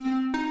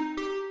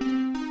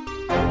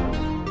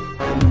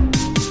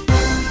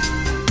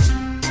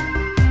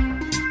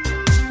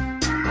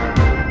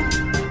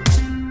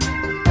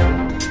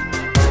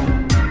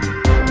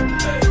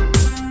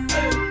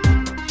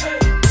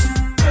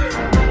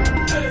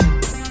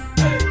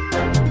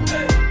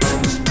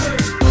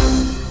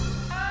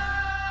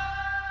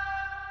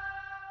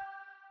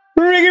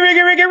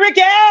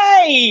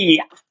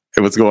Ricky!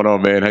 Hey, what's going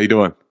on, man? How you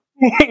doing?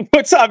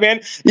 What's up, man?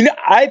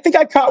 I think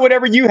I caught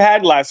whatever you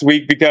had last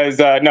week because,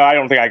 no, I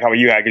don't think I caught what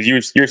you had because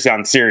you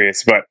sound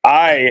serious, but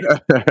I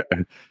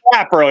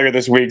crap earlier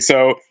this week.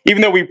 So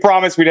even though we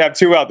promised we'd have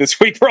 2 out this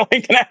week, we're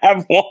only going to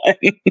have 1.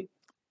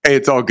 Hey,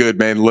 it's all good,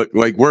 man. Look,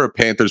 like we're a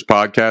Panthers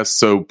podcast,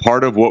 so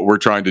part of what we're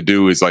trying to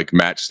do is like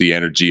match the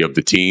energy of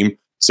the team.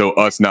 So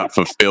us not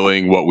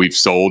fulfilling what we've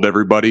sold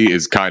everybody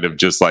is kind of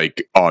just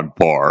like on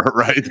par,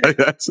 right?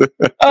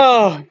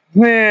 Oh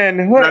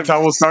man, that's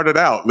how we'll start it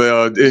out.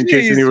 In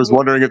case anyone was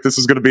wondering if this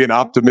is going to be an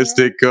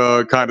optimistic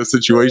kind of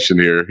situation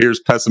here, here's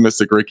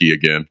pessimistic Ricky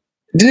again.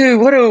 Dude,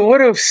 what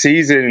a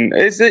season!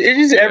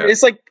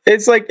 It's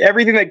like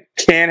everything that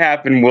can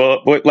happen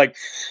will like.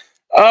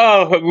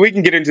 Oh, we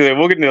can get into it.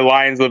 We'll get into the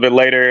Lions a little bit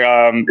later.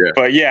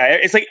 But yeah,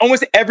 it's like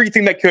almost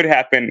everything that could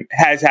happen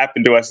has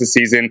happened to us this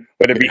season.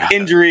 Whether it be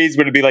injuries,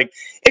 whether it be like,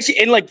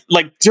 and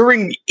like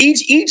during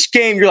each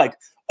game, you're like,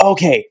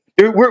 okay,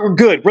 we're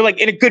good. We're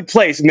like in a good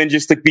place, and then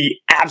just like the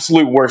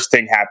absolute worst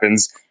thing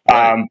happens.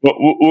 Right. But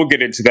we'll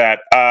get into that.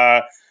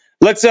 I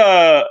just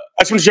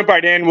want to jump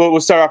right in.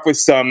 We'll start off with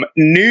some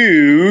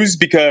news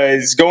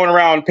because going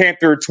around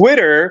Panther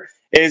Twitter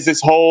is this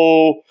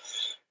whole.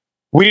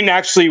 We didn't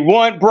actually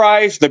want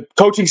Bryce. The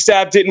coaching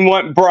staff didn't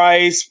want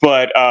Bryce,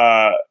 but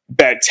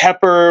that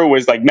Tepper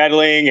was like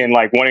meddling and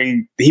like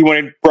he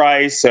wanted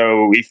Bryce,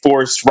 so he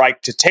forced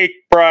Reich to take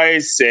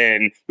Bryce,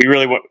 and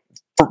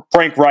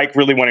Frank Reich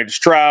really wanted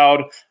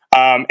Stroud.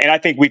 And I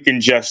think we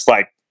can just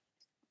like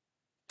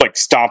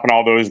stomp on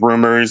all those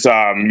rumors.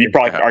 You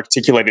probably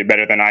articulate it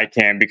better than I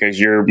can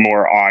because you're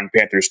more on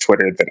Panthers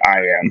Twitter than I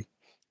am.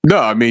 No,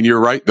 I mean you're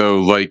right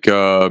though. Like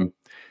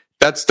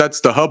that's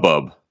the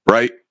hubbub,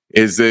 right?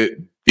 Is that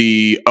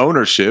the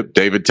ownership,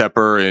 David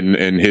Tepper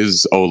and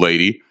his old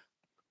lady,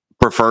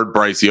 preferred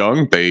Bryce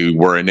Young. They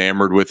were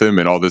enamored with him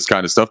and all this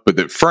kind of stuff. But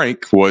that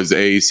Frank was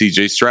a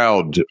C.J.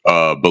 Stroud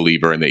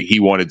believer and that he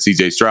wanted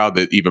C.J. Stroud.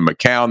 That even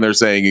McCown, they're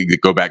saying, you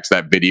could go back to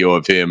that video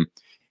of him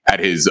at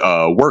his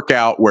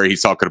workout where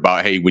he's talking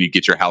about, hey, when you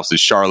get your house in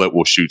Charlotte,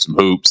 we'll shoot some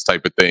hoops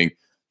type of thing.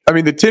 I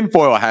mean, the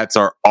tinfoil hats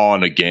are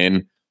on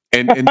again.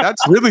 And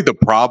that's really the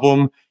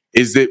problem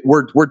is that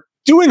we're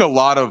doing a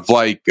lot of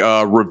like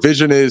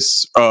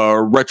revisionist,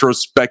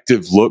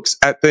 retrospective looks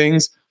at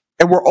things.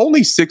 And we're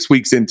only 6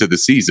 weeks into the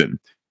season.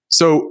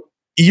 So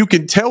you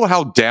can tell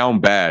how down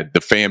bad the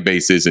fan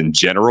base is in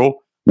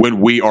general when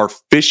we are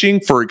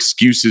fishing for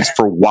excuses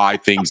for why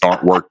things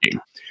aren't working.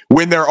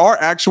 When there are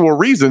actual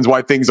reasons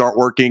why things aren't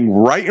working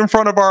right in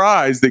front of our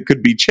eyes that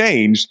could be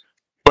changed.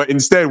 But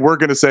instead, we're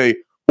going to say,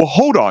 well,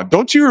 hold on.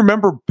 Don't you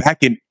remember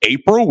back in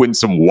April when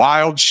some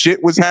wild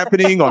shit was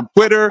happening on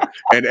Twitter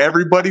and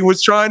everybody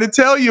was trying to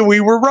tell you we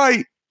were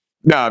right?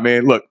 Nah,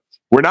 man, look,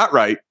 we're not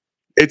right.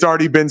 It's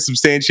already been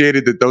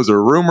substantiated that those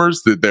are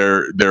rumors, that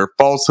they're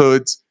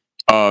falsehoods.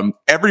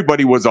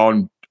 Everybody was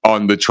on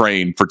the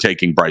train for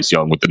taking Bryce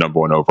Young with the number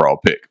 1 overall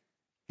pick.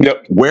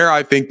 Yep. Where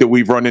I think that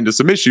we've run into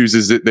some issues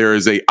is that there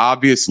is a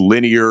obvious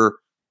linear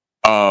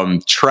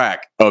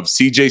track of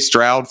C.J.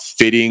 Stroud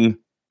fitting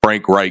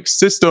Frank Reich's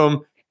system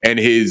and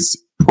his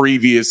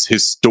previous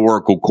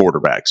historical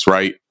quarterbacks,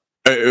 right?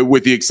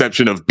 With the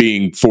exception of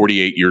being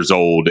 48 years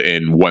old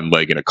and one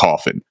leg in a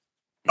coffin.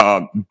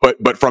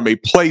 But from a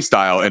play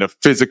style and a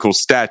physical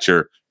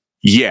stature,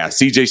 yeah,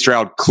 CJ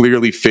Stroud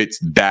clearly fits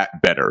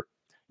that better.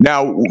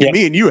 Now,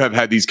 me and you have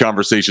had these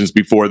conversations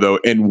before, though,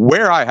 and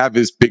where I have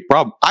this big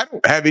problem, I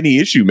don't have any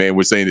issue, man,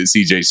 with saying that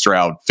CJ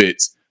Stroud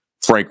fits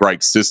Frank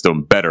Reich's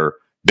system better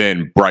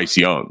than Bryce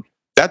Young.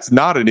 That's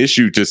not an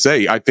issue to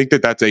say. I think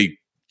that that's a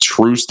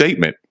true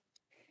statement.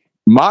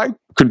 My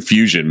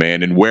confusion,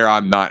 man, and where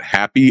I'm not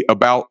happy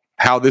about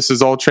how this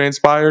has all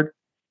transpired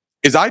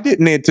is I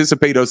didn't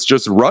anticipate us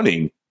just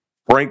running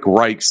Frank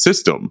Reich's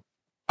system.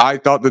 I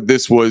thought that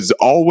this was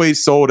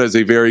always sold as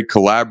a very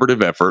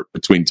collaborative effort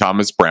between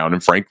Thomas Brown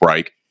and Frank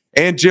Reich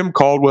and Jim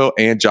Caldwell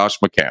and Josh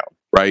McCown,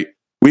 right?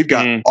 We've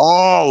got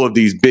all of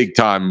these big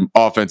time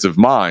offensive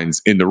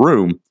minds in the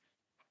room.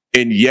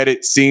 And yet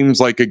it seems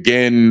like,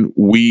 again,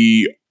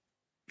 we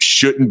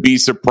shouldn't be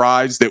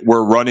surprised that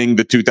we're running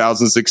the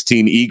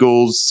 2016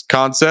 Eagles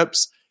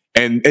concepts.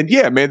 And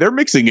yeah, man, they're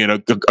mixing in a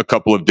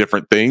couple of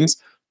different things.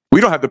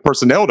 We don't have the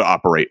personnel to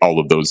operate all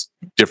of those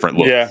different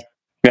looks.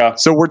 Yeah.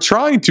 So we're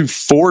trying to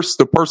force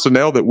the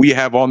personnel that we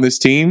have on this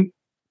team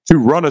to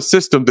run a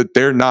system that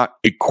they're not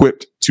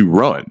equipped to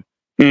run.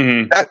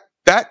 Mm-hmm.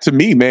 That to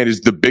me, man,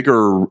 is the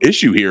bigger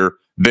issue here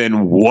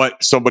than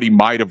what somebody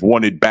might have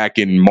wanted back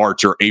in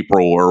March or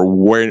April or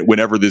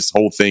whenever this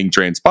whole thing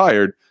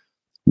transpired.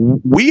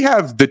 We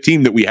have the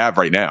team that we have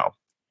right now.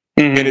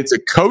 Mm-hmm. And it's a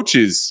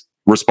coach's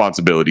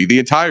responsibility, the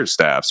entire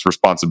staff's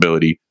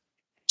responsibility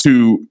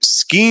to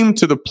scheme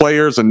to the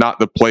players and not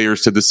the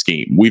players to the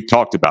scheme. We've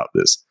talked about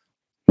this.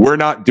 We're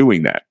not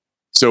doing that.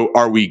 So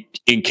are we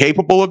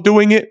incapable of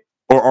doing it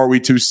or are we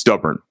too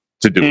stubborn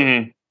to do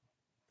it?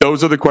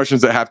 Those are the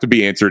questions that have to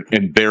be answered,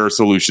 and there are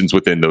solutions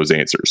within those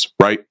answers,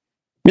 right?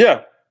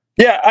 Yeah.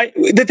 Yeah,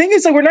 the thing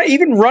is, like, we're not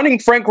even running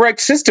Frank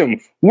Reich's system.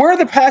 Where are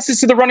the passes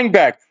to the running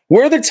back?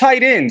 Where are the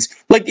tight ends?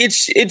 Like,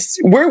 it's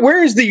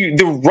where is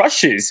the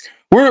rushes?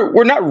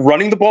 We're not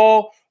running the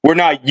ball. We're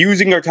not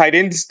using our tight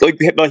ends like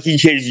he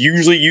has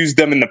usually used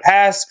them in the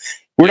past.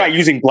 We're not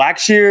using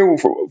Blackshear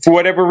for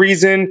whatever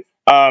reason.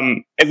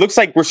 It looks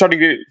like we're starting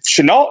to get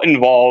Chenault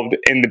involved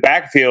in the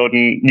backfield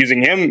and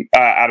using him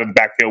out of the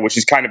backfield, which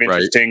is kind of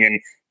interesting and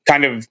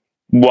kind of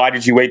why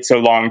did you wait so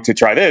long to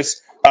try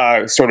this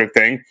sort of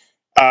thing.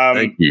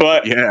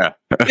 But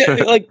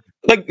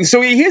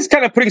so he is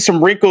kind of putting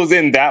some wrinkles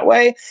in that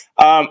way.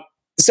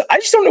 So I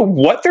just don't know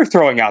what they're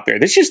throwing out there.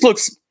 This just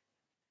looks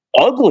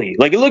ugly.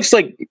 Like, it looks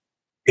like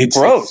it's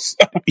gross.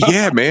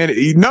 Yeah, man.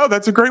 No,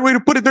 that's a great way to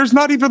put it. There's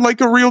not even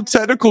like a real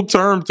technical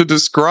term to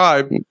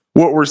describe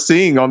what we're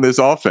seeing on this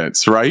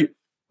offense, right?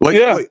 Like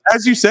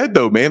as you said,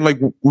 though, man, like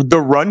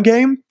the run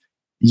game.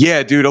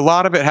 Yeah, dude, a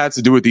lot of it has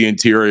to do with the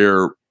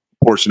interior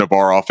portion of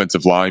our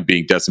offensive line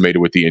being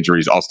decimated with the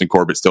injuries. Austin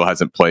Corbett still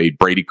hasn't played.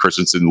 Brady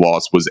Christensen's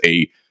loss was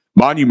a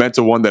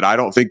monumental one that I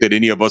don't think that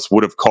any of us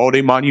would have called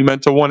a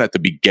monumental one at the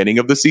beginning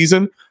of the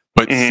season.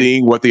 But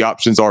seeing what the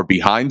options are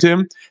behind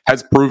him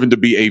has proven to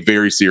be a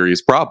very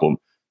serious problem.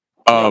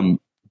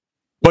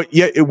 But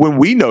yet, when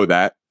we know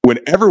that, when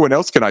everyone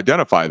else can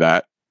identify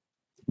that,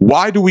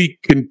 why do we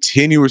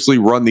continuously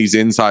run these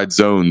inside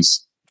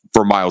zones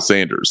for Miles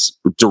Sanders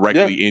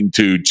directly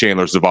into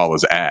Chandler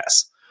Zavala's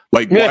ass?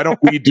 Like, why don't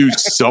we do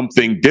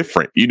something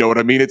different? You know what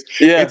I mean?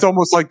 It's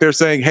almost like they're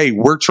saying, hey,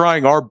 we're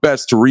trying our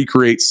best to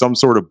recreate some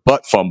sort of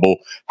butt fumble.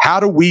 How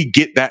do we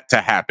get that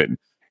to happen?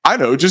 I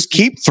know, just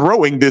keep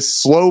throwing this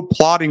slow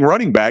plodding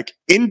running back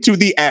into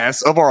the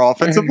ass of our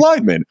offensive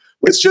lineman.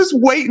 Let's just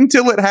wait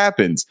until it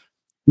happens.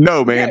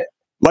 No, man. Yeah.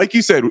 Like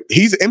you said,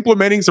 he's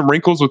implementing some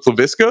wrinkles with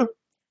Laviska.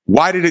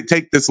 Why did it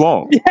take this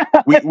long?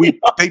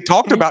 They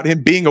talked about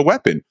him being a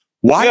weapon.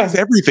 Why is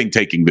everything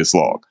taking this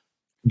long?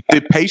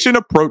 The patient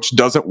approach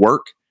doesn't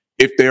work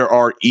if there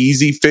are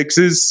easy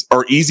fixes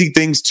or easy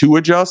things to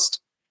adjust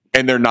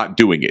and they're not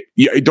doing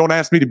it. Don't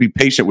ask me to be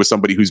patient with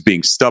somebody who's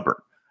being stubborn.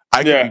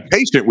 I can be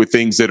patient with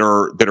things that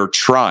are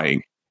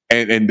trying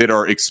and that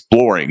are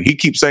exploring. He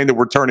keeps saying that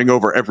we're turning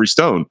over every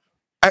stone.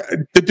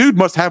 The dude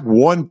must have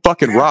one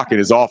fucking rock in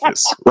his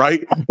office,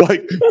 right?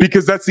 Like,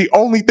 because that's the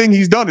only thing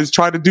he's done is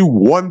try to do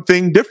one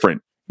thing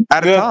different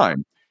at a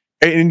time.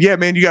 And yeah,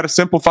 man, you got to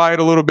simplify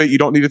it a little bit. You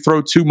don't need to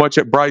throw too much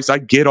at Bryce. I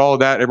get all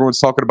that. Everyone's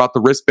talking about the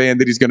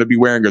wristband that he's going to be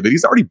wearing or that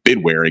he's already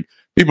been wearing.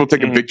 People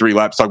taking victory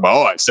laps talking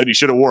about, I said he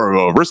should have worn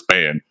a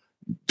wristband.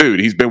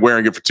 Dude, he's been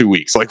wearing it for 2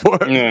 weeks. Like,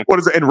 what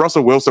is it? And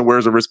Russell Wilson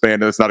wears a wristband,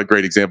 and that's not a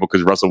great example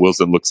because Russell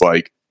Wilson looks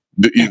like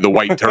the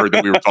white turd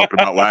that we were talking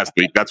about last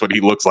week. That's what he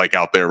looks like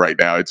out there right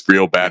now. It's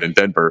real bad in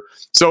Denver.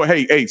 So,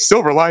 hey,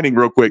 silver lining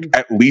real quick.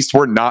 At least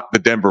we're not the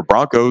Denver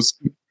Broncos.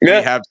 We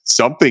have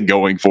something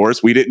going for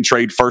us. We didn't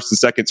trade first and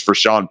seconds for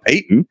Sean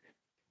Payton.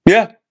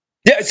 Yeah.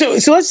 So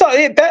let's talk.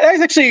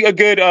 That's actually a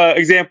good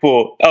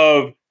example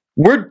of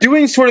we're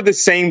doing sort of the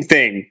same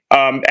thing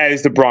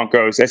as the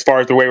Broncos as far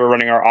as the way we're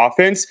running our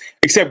offense,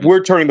 except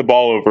we're turning the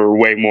ball over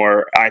way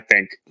more, I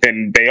think,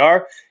 than they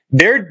are.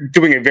 They're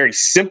doing a very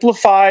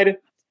simplified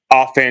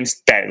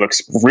offense that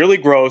looks really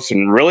gross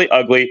and really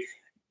ugly.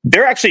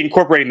 They're actually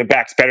incorporating the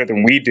backs better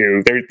than we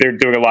do. They're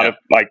doing a lot of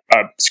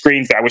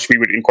screens that I wish we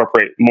would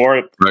incorporate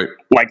more.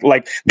 Right.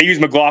 Like they use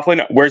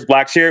McLaughlin. Where's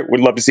Blackshear? Would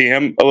love to see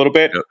him a little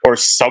bit or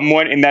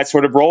someone in that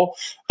sort of role.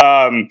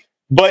 But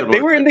similar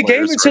they were in the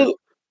game until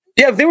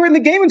they were in the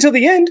game until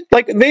the end.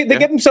 Like they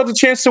get themselves a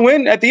chance to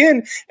win at the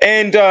end,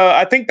 and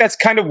I think that's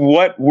kind of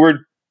what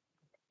we're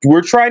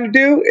trying to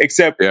do.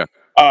 Except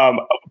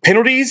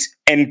penalties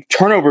and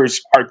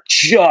turnovers are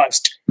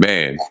just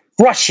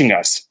crushing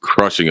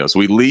us.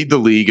 We lead the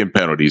league in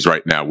penalties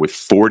right now with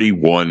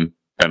 41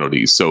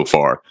 penalties so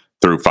far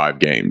through 5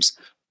 games.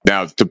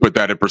 Now, to put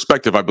that in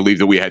perspective, I believe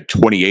that we had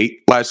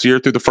 28 last year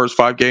through the first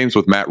 5 games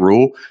with Matt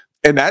Rule.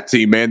 And that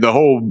team, man, the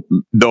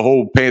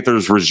whole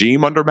Panthers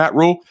regime under Matt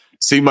Rule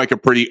seemed like a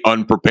pretty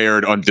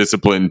unprepared,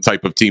 undisciplined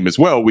type of team as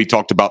well. We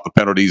talked about the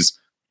penalties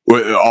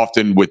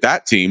often with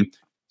that team.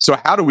 So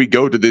how do we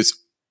go to this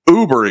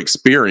uber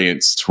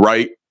experienced,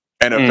 right,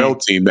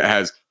 NFL team that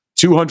has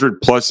 200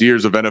 plus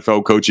years of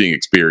NFL coaching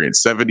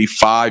experience,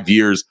 75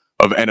 years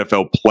of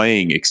NFL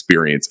playing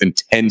experience, and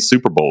 10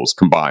 Super Bowls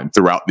combined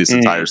throughout this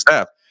entire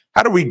staff?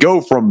 How do we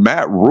go from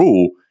Matt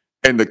Rule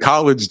and the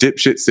college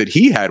dipshits that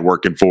he had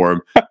working for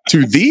him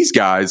to these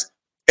guys,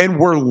 and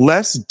we're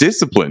less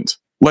disciplined?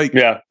 Like,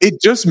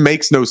 it just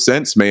makes no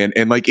sense, man.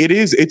 And like,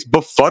 it's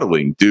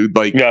befuddling, dude.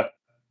 Like,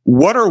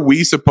 what are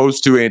we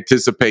supposed to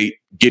anticipate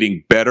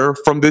getting better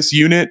from this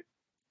unit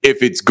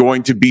if it's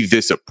going to be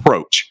this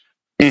approach?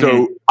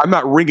 So I'm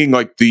not ringing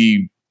like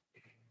the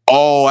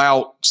all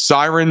out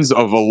sirens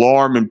of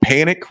alarm and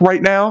panic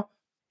right now,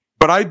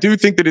 but I do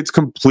think that it's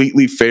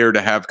completely fair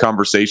to have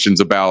conversations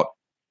about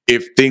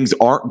if things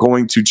aren't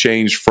going to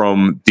change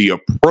from the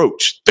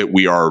approach that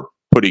we are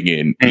putting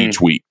in each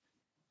week.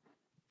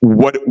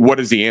 What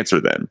is the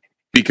answer then?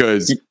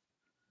 Because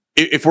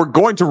if we're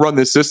going to run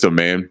this system,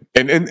 man,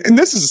 and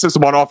this is a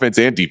system on offense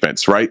and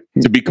defense, right?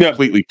 To be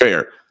completely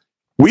fair,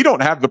 we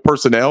don't have the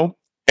personnel,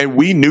 and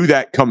we knew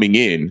that coming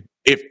in.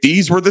 If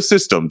these were the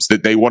systems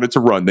that they wanted to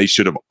run, they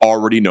should have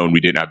already known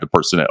we didn't have the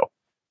personnel.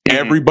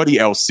 Everybody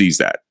else sees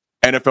that.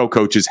 NFL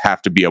coaches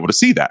have to be able to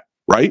see that,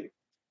 right?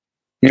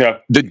 Yeah.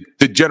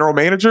 The general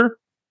manager,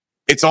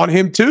 it's on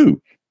him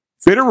too.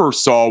 Fitterer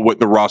saw what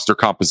the roster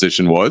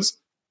composition was,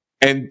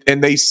 and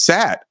they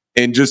sat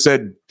and just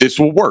said, this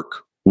will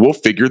work. We'll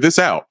figure this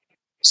out.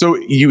 So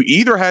you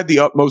either had the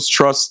utmost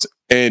trust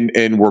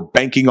and were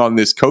banking on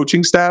this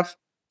coaching staff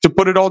to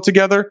put it all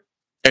together,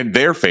 and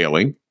they're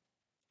failing,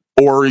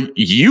 or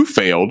you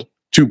failed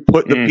to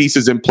put the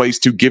pieces in place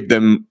to give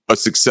them a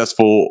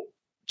successful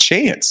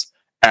chance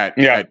at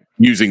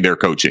using their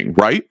coaching,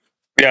 right?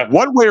 Yeah.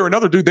 One way or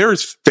another, dude, there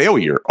is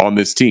failure on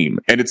this team.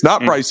 And it's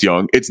not Bryce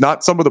Young. It's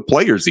not some of the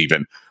players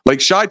even.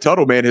 Like Shy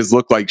Tuttle, man, has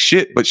looked like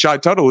shit, but Shy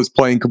Tuttle is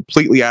playing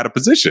completely out of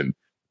position.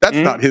 That's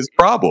not his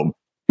problem.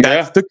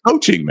 That's the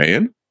coaching,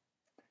 man.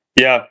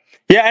 Yeah.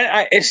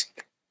 Yeah. And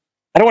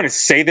I don't want to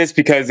say this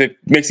because it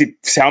makes it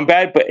sound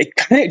bad, but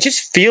it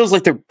just feels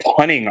like they're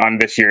punting on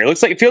this year.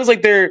 It feels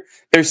like they're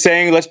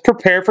saying, let's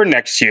prepare for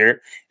next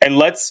year and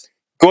let's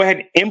go ahead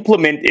and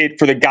implement it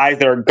for the guys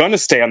that are going to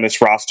stay on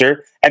this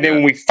roster. And then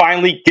when we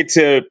finally get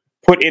to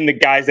put in the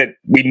guys that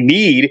we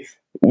need,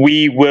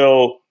 we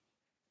will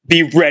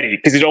be ready.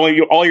 Because all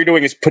you're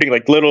doing is putting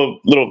like little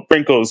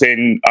wrinkles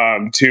in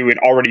to an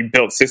already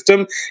built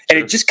system. And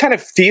it just kind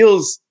of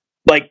feels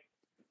like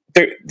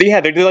they're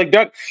like,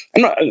 I'm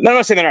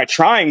not saying they're not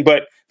trying,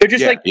 but they're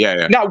just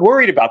not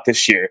worried about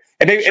this year.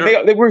 And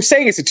they were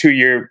saying it's a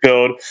 2-year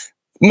build.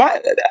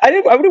 I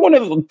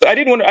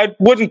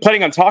wasn't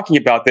planning on talking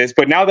about this,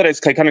 but now that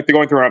it's kind of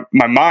going through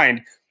my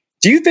mind,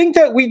 do you think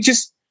that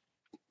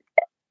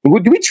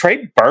do we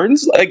trade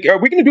Burns? Like, are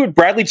we going to do what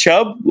Bradley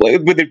Chubb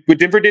what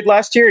Denver did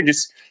last year and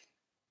just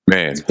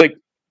like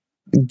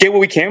get what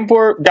we can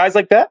for guys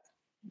like that?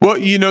 Well,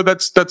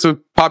 that's a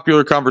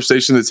popular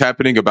conversation that's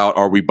happening about,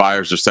 are we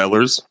buyers or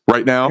sellers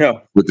right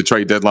now with the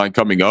trade deadline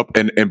coming up?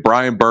 And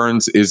Brian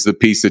Burns is the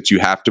piece that you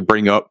have to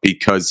bring up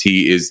because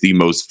he is the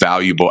most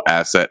valuable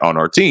asset on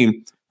our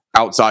team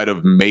outside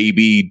of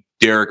maybe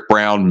Derek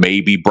Brown,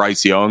 maybe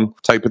Bryce Young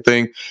type of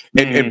thing.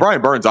 And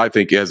Brian Burns, I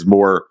think, has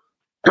more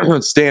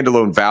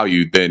standalone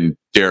value than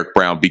Derek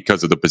Brown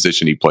because of the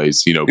position he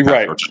plays,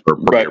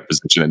 premier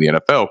position in the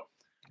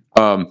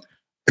NFL.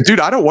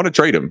 Dude, I don't want to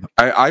trade him.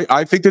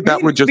 I think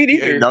that would just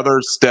be another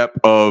step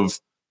of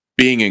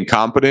being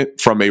incompetent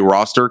from a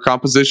roster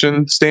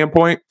composition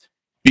standpoint.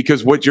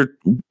 Because what you're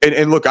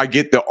and look, I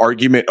get the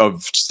argument of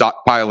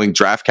stockpiling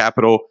draft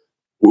capital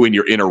when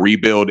you're in a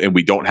rebuild and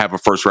we don't have a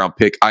first round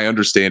pick. I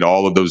understand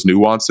all of those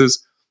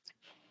nuances,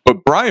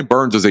 but Brian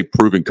Burns is a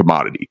proven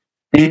commodity.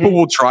 People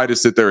will try to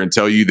sit there and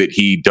tell you that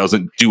he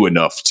doesn't do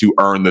enough to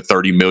earn the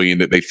 $30 million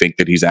that they think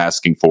that he's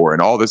asking for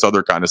and all this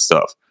other kind of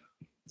stuff.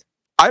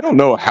 I don't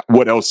know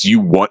what else you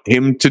want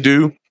him to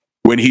do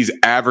when he's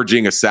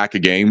averaging a sack a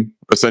game,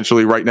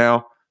 essentially, right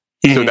now.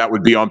 So that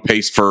would be on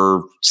pace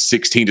for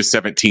 16 to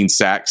 17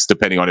 sacks,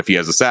 depending on if he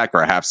has a sack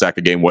or a half sack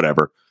a game,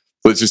 whatever.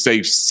 Let's just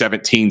say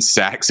 17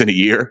 sacks in a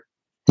year.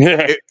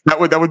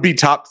 That would be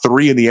top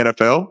 3 in the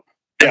NFL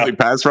as a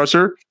pass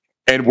rusher.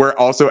 And we're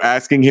also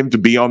asking him to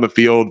be on the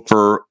field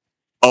for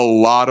a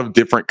lot of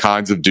different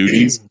kinds of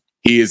duties.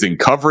 He is in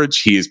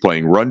coverage. He is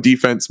playing run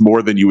defense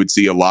more than you would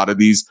see a lot of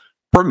these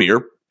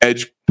premier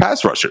edge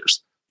pass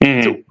rushers.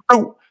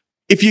 So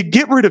if you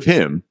get rid of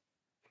him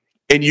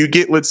and you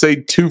get, let's say,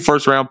 2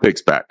 first-round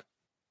picks back,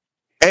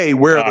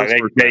 where are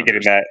those? They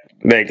getting that.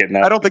 They getting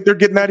that. I don't think they're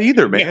getting that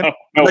either, man.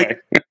 No way.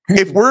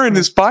 If we're in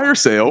this fire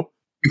sale,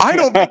 I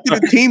don't think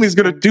that the team is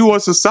going to do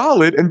us a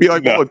solid and be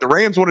like, well, if the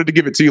Rams wanted to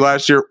give it to you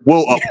last year,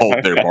 we'll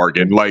uphold their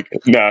bargain. Like,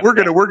 we're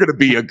gonna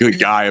be a good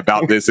guy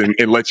about this and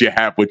let you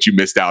have what you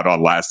missed out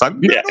on last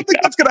time. I don't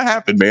think that's gonna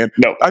happen, man.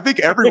 No. I think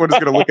everyone is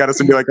gonna look at us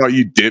and be like, oh,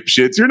 you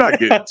dipshits, you're not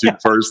getting 2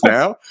 firsts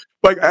now.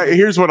 Like,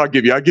 here's what I'll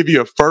give you. I'll give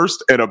you a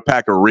first and a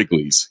pack of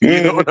Wrigley's.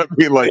 You know what I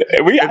mean? Like,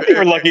 I think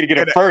we're lucky to get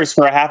a first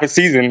for a half a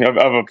season of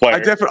a player.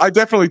 I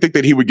definitely think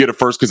that he would get a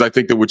first because I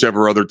think that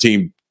whichever other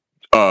team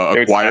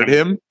acquired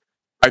him,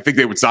 I think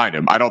they would sign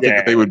him. I don't think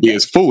that they would be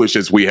as foolish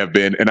as we have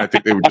been. And I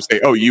think they would just say,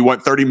 oh, you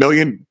want $30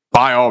 million?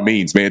 By all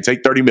means, man,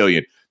 take $30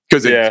 million.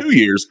 Because in 2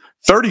 years,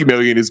 $30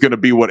 million is going to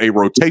be what a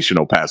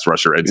rotational pass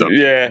rusher ends up.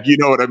 Yeah. You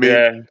know what I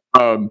mean?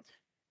 Yeah.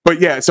 But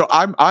yeah, so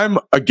I'm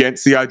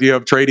against the idea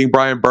of trading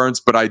Brian Burns,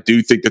 but I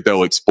do think that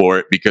they'll explore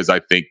it because I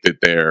think that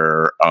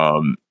they're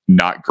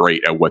not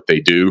great at what they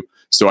do.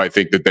 So I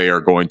think that they are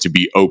going to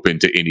be open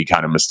to any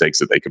kind of mistakes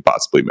that they could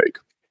possibly make.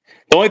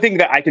 The only thing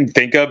that I can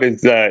think of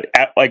is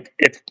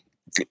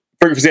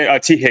for example,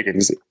 T.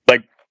 Higgins.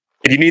 Like,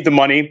 if you need the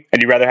money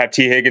and you'd rather have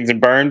T. Higgins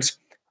and Burns,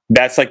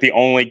 that's like the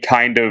only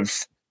kind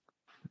of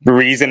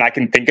reason I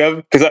can think of.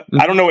 Because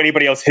I don't know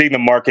anybody else hitting the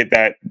market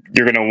that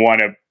you're going to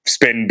want to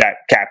spend that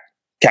cap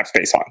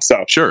space on.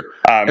 So sure,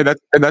 and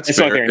that's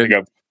fair.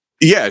 And,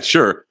 yeah,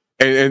 sure.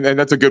 And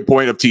that's a good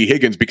point of T.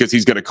 Higgins, because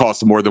he's going to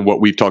cost more than what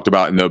we've talked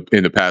about in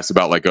the past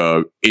about like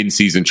a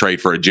in-season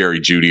trade for a Jerry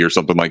Jeudy or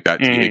something like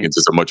that. T. Higgins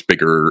is a much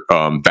bigger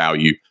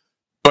value.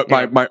 But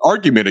my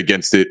argument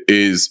against it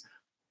is,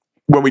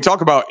 when we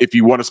talk about if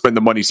you want to spend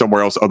the money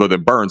somewhere else other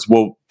than Burns,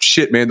 well,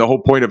 shit, man, the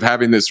whole point of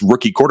having this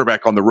rookie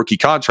quarterback on the rookie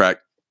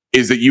contract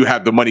is that you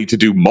have the money to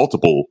do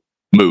multiple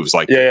moves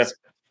like this.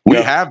 We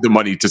have the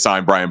money to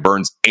sign Brian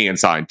Burns and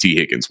sign T.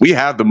 Higgins. We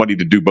have the money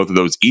to do both of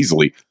those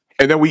easily.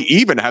 And then we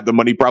even have the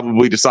money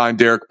probably to sign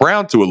Derek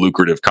Brown to a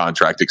lucrative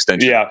contract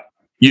extension. Yeah.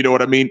 You know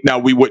what I mean? Now,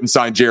 we wouldn't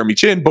sign Jeremy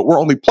Chin, but we're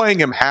only playing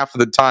him half of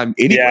the time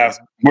anyway.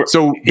 Yeah.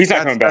 So he's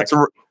not coming back.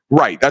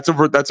 Right. That's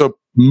a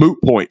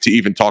moot point to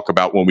even talk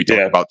about when we talk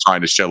about trying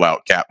to shell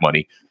out cap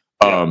money.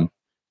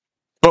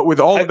 But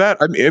with all of that,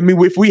 I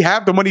mean, if we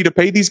have the money to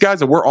pay these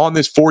guys and we're on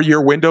this 4-year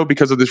window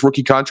because of this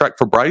rookie contract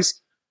for Bryce,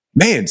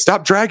 man,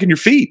 stop dragging your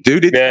feet,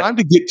 dude. It's time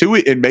to get to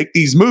it and make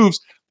these moves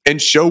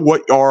and show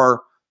what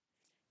our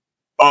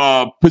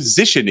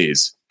position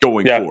is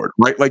going forward,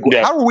 right? Like,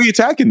 how are we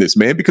attacking this,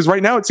 man? Because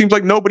right now it seems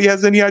like nobody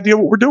has any idea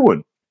what we're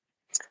doing.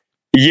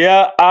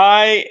 Yeah,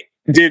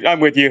 dude, I'm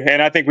with you, and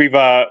I think we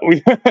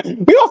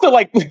also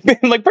been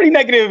like pretty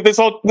negative. This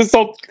whole. There's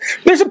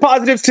some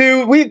positives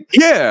too. Let's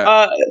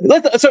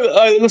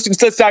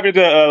dive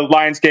into the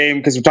Lions game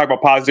because we're talking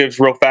about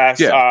positives real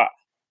fast. Yeah.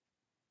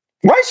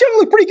 Bryce Young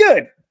looked pretty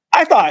good.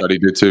 I thought he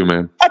did too,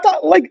 man. I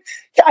thought, like,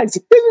 guys,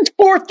 this is his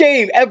 4th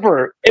game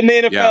ever in the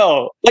NFL.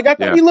 Yeah. Like, I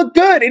thought he looked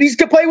good, and he's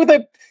gonna play with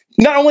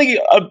not only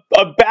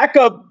a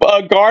backup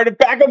guard, a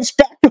backup's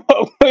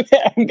backup.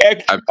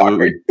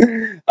 Absolutely.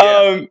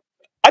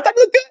 I thought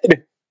he looked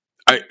good.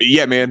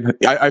 Yeah, man.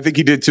 I think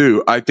he did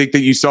too. I think that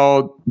you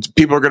saw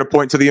people are going to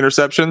point to the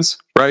interceptions,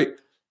 right?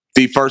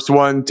 The first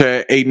one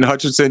to Aiden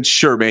Hutchinson,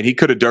 sure, man, he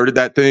could have dirted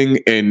that thing,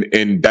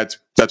 and that's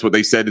what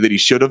they said that he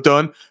should have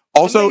done.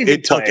 Also,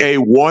 it took a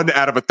 1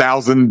 out of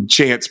 1,000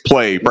 chance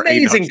play for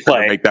Aiden Hutchinson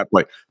to make that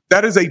play.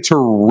 That is a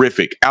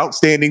terrific,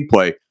 outstanding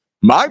play.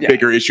 My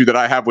bigger issue that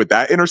I have with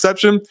that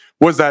interception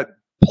was that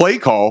play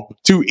call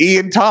to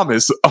Ian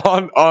Thomas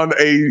on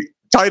a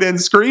tight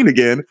end screen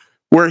again,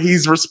 where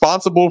he's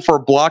responsible for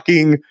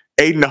blocking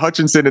Aiden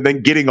Hutchinson and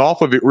then getting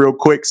off of it real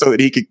quick so that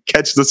he could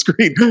catch the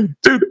screen.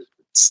 Dude,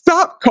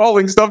 stop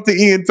calling stuff to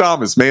Ian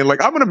Thomas, man.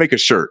 Like, I'm going to make a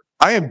shirt.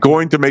 I am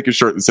going to make a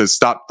shirt that says,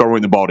 stop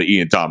throwing the ball to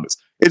Ian Thomas.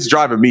 It's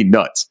driving me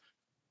nuts.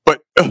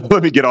 But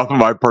let me get off of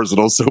my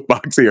personal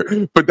soapbox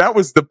here. But that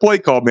was the play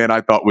call, man,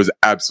 I thought was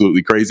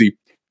absolutely crazy.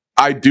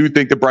 I do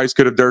think that Bryce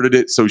could have dirted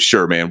it. So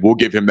sure, man, we'll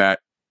give him that.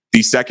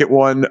 The second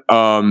one,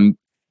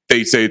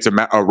 they say it's a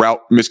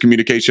route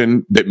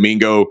miscommunication, that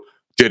Mingo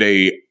did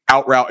a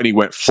out route and he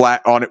went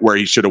flat on it where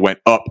he should have went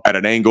up at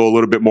an angle a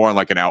little bit more on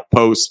like an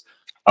outpost.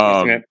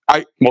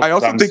 I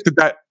also think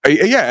that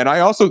and I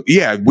also,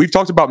 we've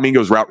talked about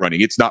Mingo's route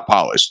running. It's not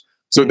polished.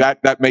 So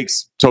that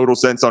makes total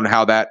sense on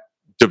how that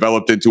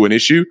developed into an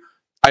issue.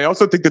 I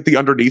also think that the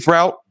underneath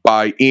route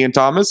by Ian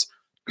Thomas,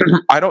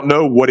 I don't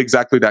know what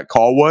exactly that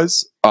call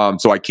was.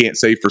 So I can't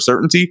say for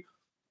certainty,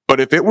 but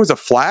if it was a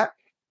flat,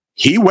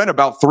 he went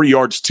about 3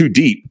 yards too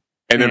deep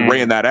and then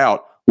ran that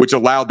out, which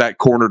allowed that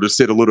corner to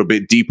sit a little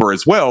bit deeper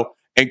as well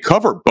and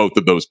cover both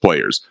of those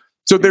players.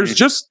 So there's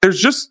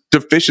just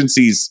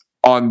deficiencies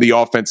on the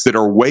offense that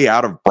are way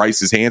out of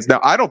Bryce's hands. Now,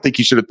 I don't think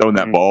he should have thrown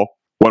that ball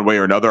one way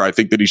or another. I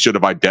think that he should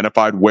have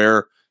identified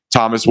where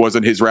Thomas was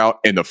in his route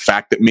and the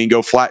fact that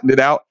Mingo flattened it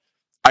out.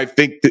 I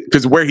think that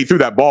because where he threw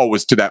that ball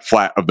was to that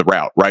flat of the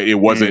route, right? It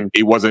wasn't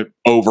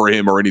over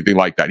him or anything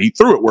like that. He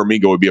threw it where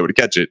Mingo would be able to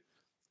catch it.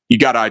 You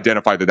got to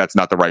identify that that's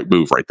not the right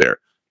move right there.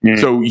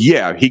 So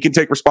yeah, he can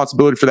take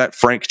responsibility for that.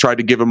 Frank tried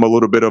to give him a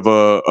little bit of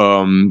a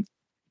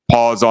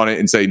pause on it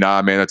and say,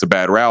 nah, man, that's a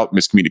bad route,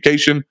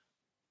 miscommunication.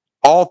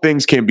 All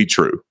things can be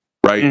true,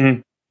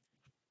 right?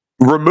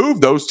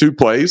 Remove those 2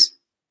 plays.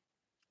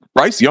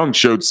 Bryce Young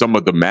showed some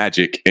of the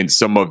magic and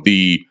some of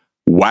the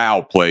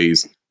wow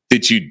plays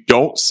that you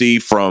don't see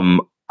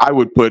from, I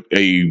would put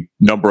a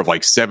number of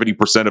like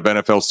 70% of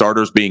NFL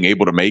starters being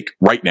able to make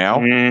right now.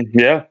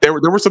 There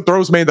were some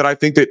throws, man, that I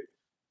think that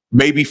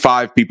maybe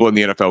 5 people in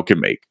the NFL can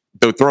make.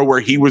 The throw where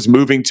he was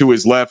moving to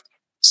his left,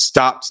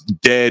 stopped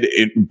dead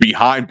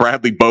behind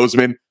Bradley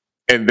Bozeman,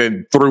 and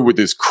then threw with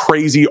this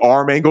crazy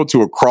arm angle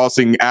to a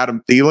crossing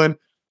Adam Thielen.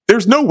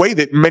 There's no way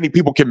that many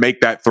people can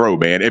make that throw,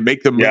 man, and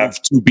make the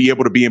move to be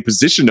able to be in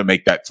position to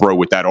make that throw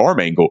with that arm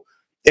angle.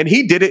 And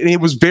he did it, and he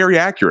was very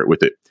accurate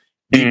with it.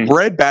 The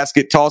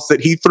breadbasket toss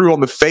that he threw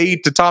on the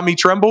fade to Tommy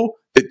Tremble,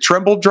 that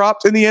Tremble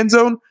dropped in the end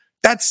zone,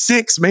 that's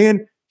 6,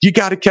 man. You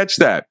got to catch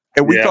that.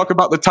 And we talk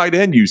about the tight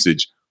end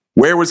usage.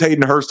 Where was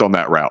Hayden Hurst on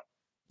that route?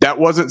 That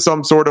wasn't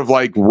some sort of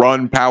like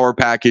run power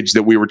package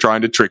that we were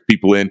trying to trick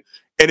people in.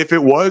 And if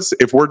it was,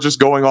 if we're just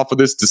going off of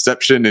this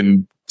deception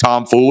and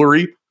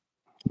tomfoolery,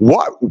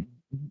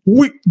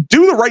 we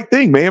do the right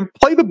thing, man.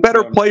 Play the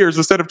better players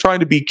instead of trying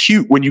to be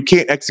cute when you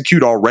can't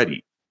execute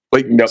already.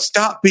 Like,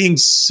 stop being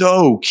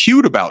so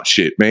cute about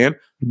shit, man.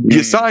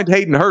 You signed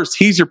Hayden Hurst.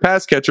 He's your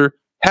pass catcher.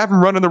 Have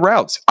him running the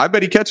routes. I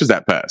bet he catches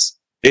that pass.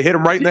 It hit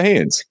him right in the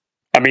hands.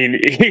 I mean,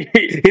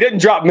 he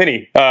didn't drop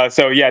many.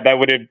 So yeah,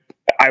 that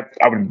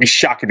I would be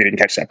shocked if he didn't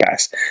catch that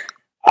pass.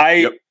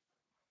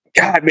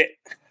 God, man.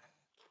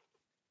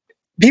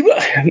 People,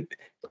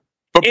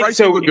 but Bryce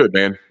looked good,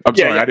 man. I'm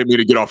sorry, I didn't mean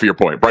to get off of your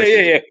point.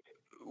 Bryce,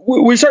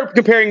 we start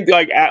comparing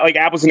like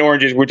apples and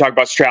oranges. We talk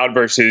about Stroud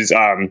versus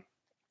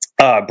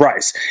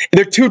Bryce.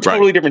 They're two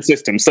totally different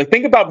systems. Like,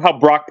 think about how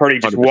Brock Purdy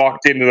just 100%.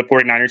 Walked into the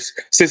 49ers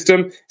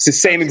system. It's the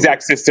same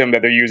exact system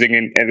that they're using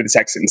in the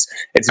Texans.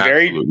 It's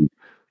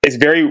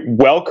very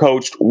well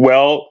coached,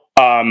 well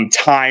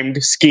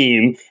timed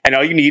scheme, and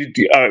all you need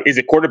is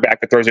a quarterback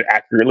that throws it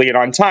accurately and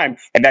on time,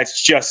 and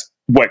that's just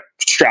what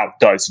Stroud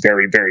does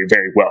very, very,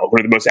 very well. One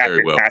of the most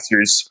accurate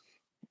passers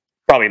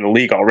probably in the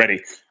league already.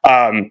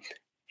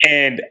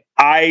 And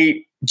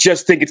I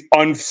just think it's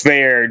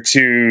unfair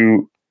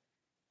to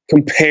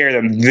compare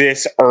them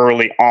this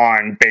early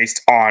on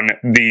based on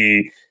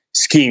the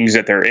schemes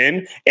that they're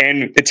in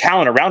and the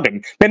talent around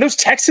them. Man, those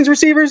Texans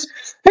receivers,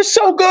 they're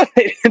so good.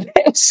 They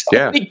have so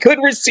many good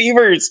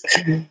receivers.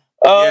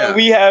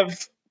 We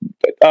have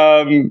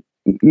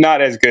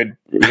not as good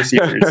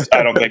receivers,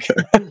 I don't think.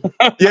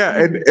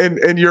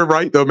 And you're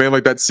right though, man.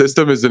 Like, that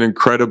system is an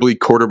incredibly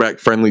quarterback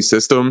friendly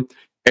system.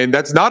 And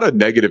that's not a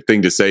negative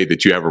thing to say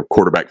that you have a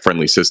quarterback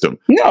friendly system.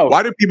 No.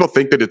 Why do people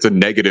think that it's a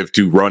negative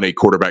to run a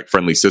quarterback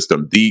friendly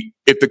system?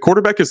 If the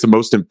quarterback is the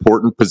most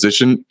important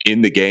position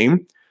in the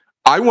game,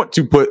 I want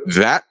to put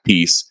that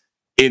piece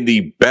in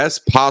the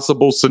best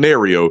possible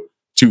scenario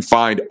to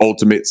find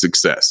ultimate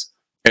success.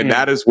 And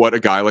that is what a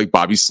guy like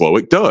Bobby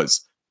Slowick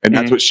does. And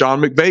that's what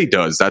Sean McVay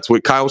does. That's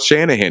what Kyle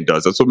Shanahan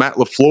does. That's what Matt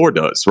LaFleur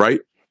does, right?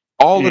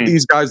 All of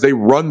these guys, they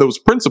run those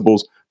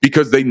principles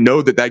because they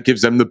know that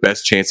gives them the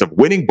best chance of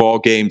winning ball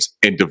games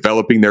and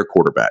developing their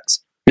quarterbacks.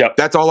 Yep.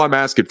 That's all I'm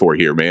asking for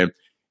here, man.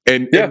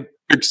 And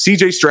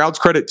CJ Stroud's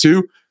credit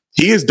too,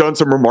 he has done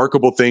some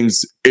remarkable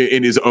things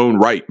in his own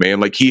right, man.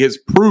 Like, he has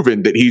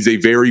proven that he's a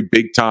very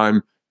big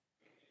time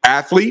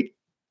athlete,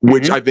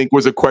 which I think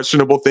was a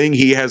questionable thing.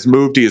 He has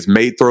moved. He has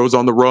made throws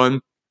on the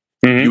run.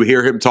 You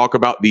hear him talk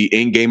about the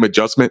in-game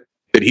adjustment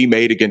that he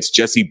made against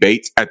Jesse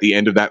Bates at the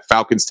end of that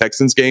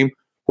Falcons-Texans game,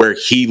 where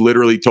he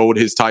literally told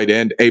his tight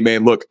end, hey,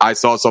 man, look, I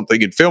saw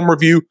something in film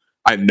review.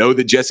 I know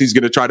that Jesse's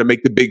going to try to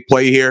make the big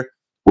play here.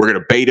 We're going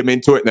to bait him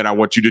into it, and then I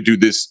want you to do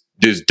this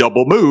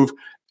double move,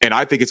 and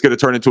I think it's going to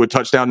turn into a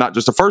touchdown, not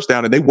just a first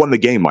down, and they won the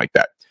game like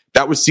that.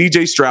 That was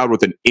CJ Stroud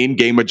with an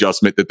in-game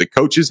adjustment that the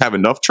coaches have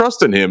enough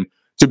trust in him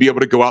to be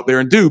able to go out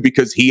there and do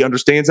because he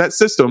understands that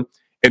system,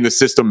 and the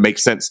system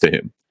makes sense to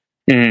him.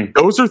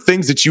 Those are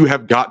things that you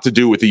have got to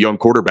do with a young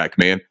quarterback,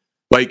 man.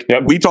 Like,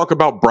 we talk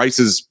about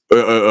Bryce's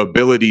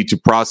ability to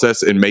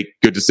process and make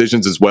good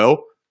decisions as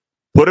well.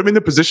 Put him in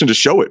the position to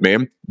show it,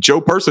 man. Joe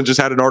Person just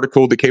had an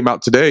article that came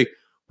out today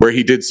where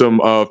he did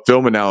some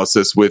film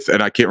analysis with,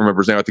 and I can't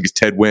remember his name, I think it's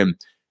Ted Wynn,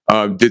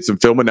 did some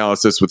film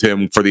analysis with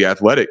him for The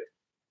Athletic.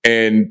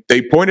 And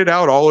they pointed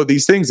out all of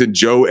these things, and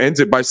Joe ends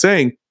it by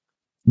saying,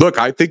 look,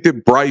 I think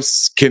that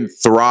Bryce can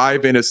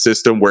thrive in a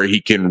system where he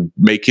can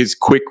make his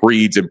quick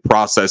reads and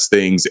process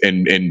things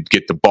and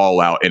get the ball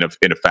out in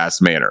a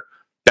fast manner.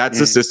 That's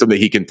the system that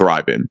he can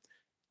thrive in.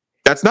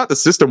 That's not the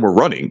system we're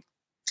running.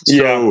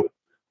 So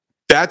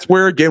that's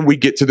where, again, we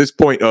get to this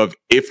point of,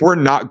 if we're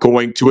not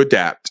going to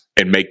adapt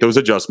and make those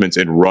adjustments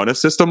and run a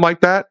system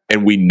like that,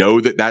 and we know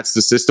that that's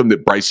the system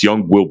that Bryce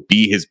Young will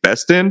be his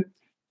best in,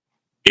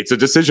 it's a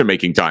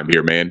decision-making time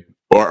here, man.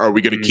 Or are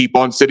we going to keep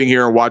on sitting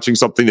here and watching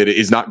something that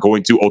is not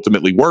going to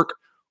ultimately work?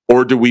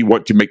 Or do we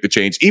want to make the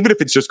change, even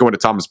if it's just going to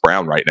Thomas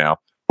Brown right now,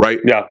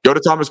 right? Yeah. Go to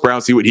Thomas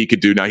Brown, see what he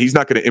could do. Now, he's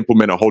not going to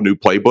implement a whole new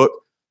playbook,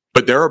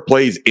 but there are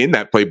plays in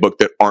that playbook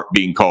that aren't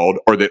being called,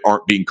 or that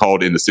aren't being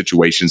called in the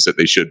situations that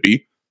they should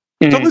be.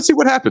 So let's see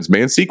what happens,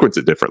 man. Sequence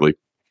it differently.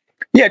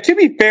 Yeah, to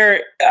be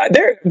fair,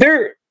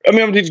 they're I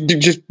mean, I'm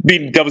just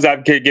being devil's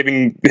advocate,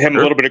 giving him a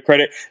little bit of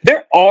credit.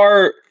 They're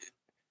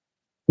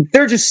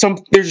just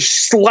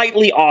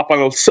slightly off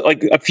on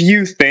like a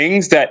few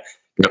things that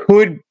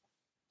could,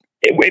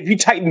 if you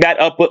tighten that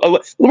up,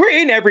 we're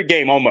in every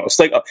game almost.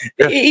 Like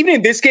even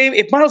in this game,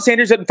 if Miles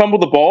Sanders doesn't fumble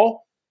the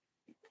ball,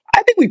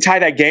 I think we tie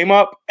that game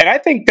up, and I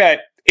think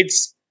that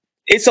it's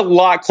a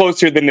lot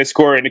closer than the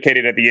score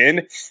indicated at the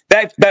end.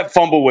 That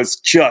fumble was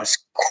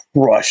just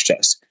crushed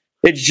us.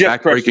 It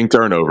just backbreaking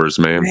turnovers,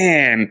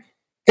 man.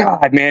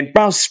 God, man,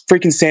 Miles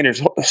freaking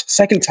Sanders,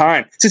 second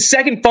time. It's his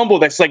second fumble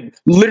that's like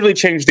literally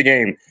changed the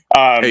game.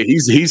 Hey,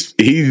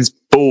 he's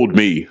fooled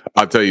me.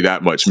 I'll tell you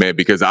that much, man,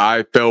 because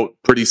I felt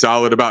pretty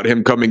solid about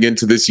him coming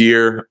into this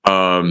year.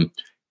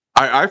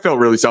 I felt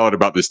really solid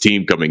about this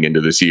team coming into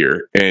this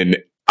year, and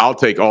I'll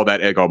take all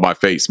that egg on my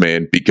face,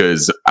 man,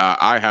 because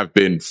I have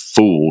been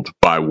fooled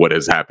by what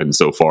has happened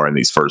so far in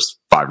these first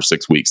 5 or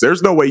 6 weeks.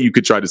 There's no way you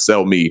could try to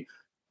sell me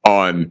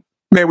on,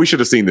 man, we should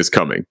have seen this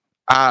coming.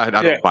 I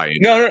don't buy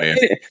into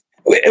it,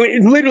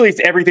 man. Literally, it's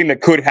everything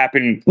that could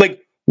happen.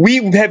 Like, we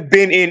have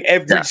been in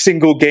every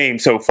single game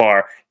so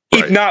far,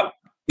 if not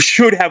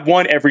should have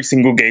won every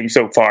single game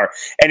so far.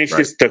 And it's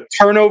just the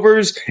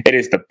turnovers. It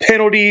is the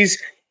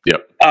penalties.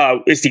 Yep.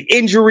 It's the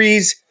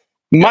injuries.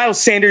 Miles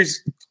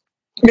Sanders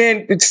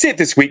man, sit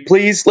this week,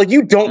 please. Like,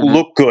 you don't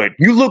look good.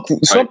 You look,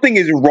 something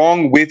is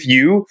wrong with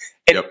you,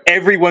 and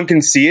everyone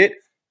can see it.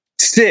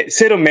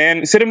 Sit him,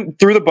 man. Sit him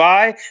through the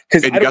bye.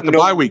 Because you got the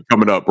bye week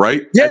coming up,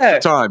 right? Yeah.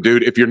 Extra time,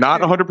 dude. If you're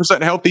not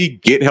 100% healthy,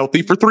 get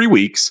healthy for 3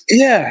 weeks.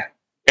 Yeah.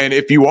 And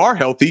if you are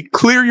healthy,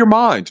 clear your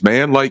mind,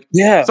 man. Like,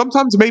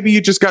 sometimes maybe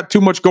you just got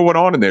too much going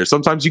on in there.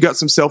 Sometimes you got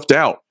some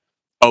self-doubt.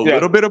 A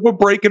little bit of a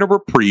break and a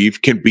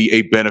reprieve can be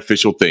a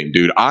beneficial thing,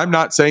 dude. I'm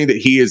not saying that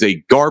he is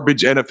a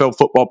garbage NFL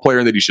football player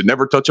and that he should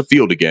never touch a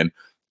field again.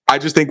 I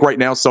just think right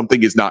now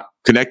something is not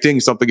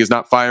connecting. Something is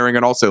not firing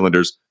on all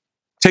cylinders.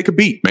 Take a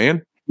beat,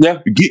 man.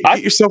 Yeah.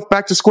 Get yourself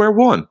back to square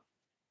one.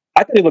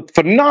 I think he looked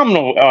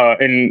phenomenal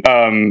in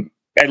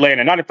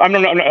Atlanta. I'm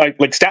not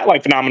like stat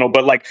line phenomenal,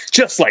 but like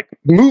just like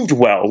moved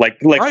well,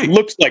 like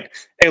looks like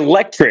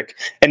electric.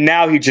 And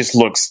now he just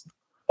looks.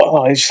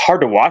 Oh, it's just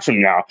hard to watch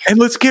him now. And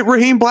let's get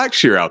Raheem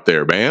Blackshear out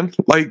there, man.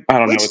 Like, I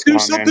don't know. Let's do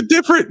something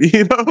different,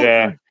 you know?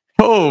 Yeah.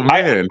 Oh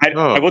man.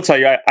 I will tell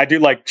you, I do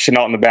like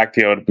Shenault in the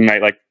backfield,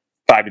 like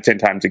 5 to 10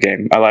 times a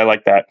game. I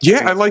like that.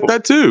 Yeah, I like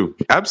that too.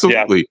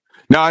 Absolutely. Yeah.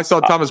 Now, I saw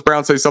Thomas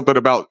Brown say something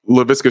about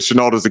Laviska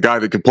Shenault as a guy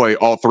that can play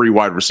all 3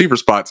 wide receiver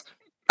spots.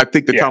 I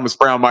think that Thomas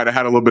Brown might have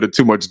had a little bit of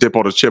too much dip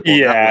on his chip on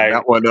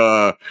that one.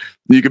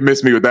 You can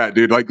miss me with that,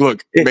 dude. Like,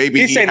 look,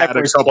 maybe he's saying that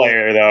for his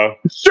player, though.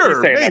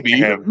 Sure,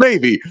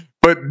 maybe,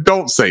 but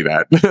don't say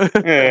that.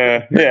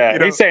 Yeah. You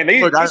know, he's trying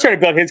to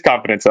build his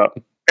confidence up,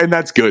 and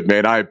that's good,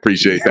 man. I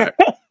appreciate that.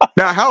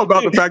 Now, how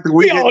about the fact that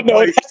we all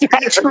know that's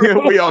not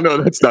true. We all know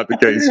that's not the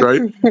case,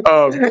 right?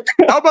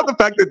 How about the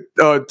fact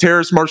that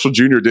Terrace Marshall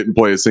Jr. didn't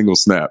play a single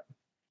snap?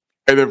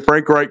 And then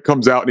Frank Reich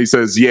comes out and he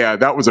says, yeah,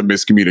 that was a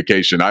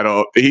miscommunication.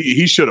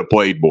 He should have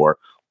played more.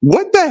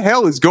 What the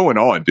hell is going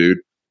on, dude?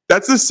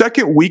 That's the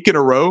second week in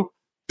a row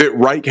that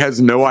Reich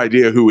has no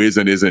idea who is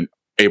and isn't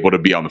able to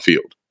be on the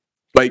field.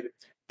 Like,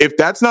 if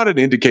that's not an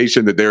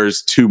indication that there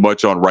is too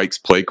much on Reich's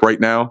plate right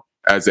now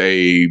as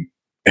a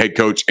head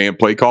coach and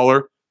play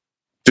caller,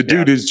 the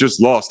dude is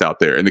just lost out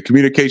there. And the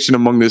communication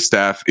among this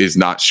staff is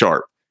not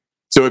sharp.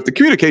 So if the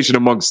communication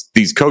amongst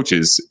these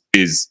coaches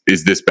is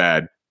this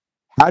bad,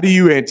 how do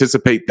you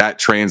anticipate that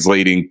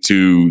translating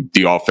to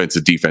the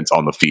offensive defense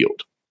on the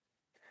field?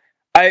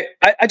 I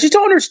just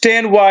don't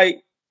understand why.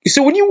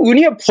 So when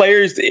you have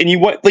players and you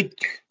want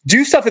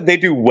do stuff that they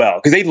do well,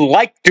 because they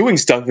like doing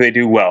stuff that they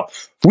do well.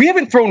 We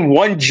haven't thrown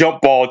one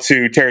jump ball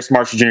to Terrace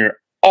Marshall Jr.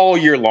 all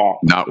year long.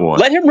 Not one.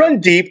 Let him run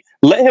deep.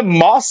 Let him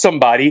moss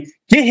somebody.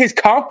 Get his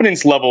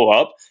confidence level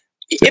up.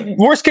 If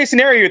worst case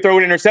scenario, you throw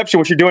an interception,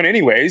 which you're doing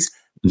anyways.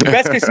 The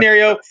best case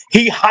scenario,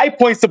 he high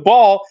points the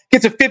ball,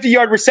 gets a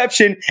 50-yard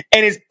reception,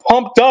 and is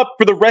pumped up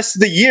for the rest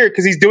of the year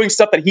because he's doing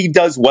stuff that he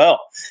does well.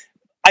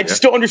 I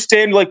just don't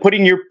understand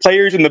putting your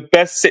players in the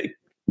best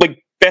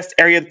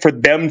area for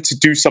them to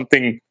do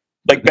something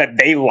that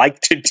they like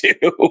to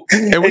do.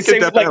 And we could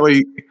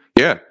definitely,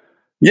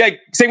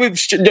 same with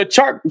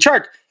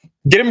Chark.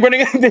 Get him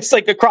running this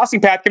a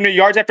crossing path, give him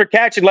yards after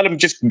catch, and let him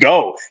just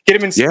go. Get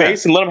him in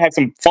space and let him have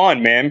some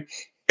fun, man.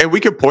 And we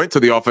can point to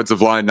the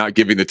offensive line not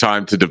giving the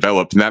time to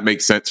develop, and that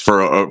makes sense for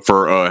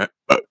a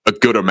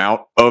good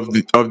amount of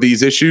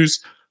these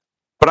issues.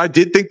 But I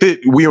did think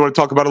that we want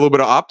to talk about a little bit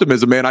of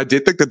optimism, man. I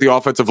did think that the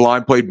offensive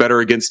line played better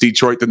against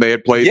Detroit than they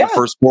had played in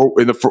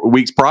the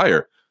weeks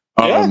prior.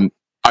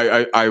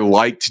 I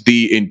liked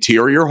the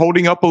interior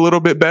holding up a little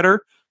bit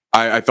better.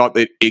 I thought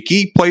that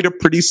Icky played a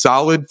pretty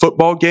solid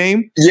football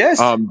game. Yes.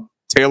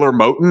 Taylor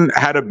Moton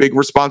had a big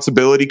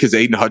responsibility because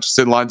Aiden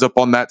Hutchinson lines up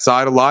on that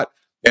side a lot.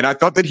 And I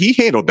thought that he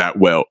handled that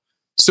well.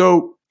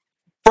 So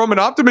from an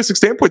optimistic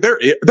standpoint, there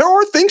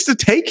are things to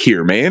take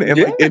here, man,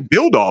 and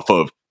build off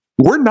of.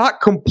 We're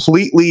not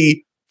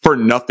completely for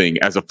nothing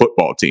as a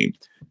football team.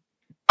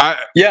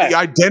 The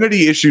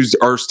identity issues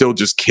are still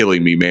just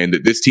killing me, man,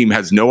 that this team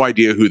has no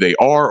idea who they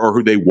are or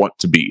who they want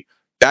to be.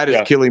 That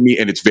is killing me,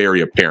 and it's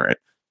very apparent.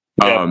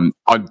 On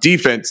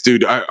defense,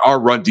 dude, our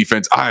run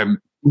defense, I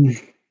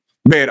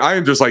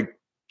am just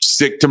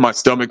sick to my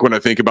stomach when I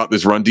think about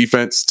this run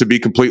defense, to be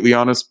completely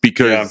honest,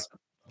 because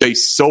they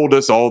sold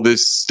us all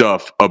this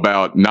stuff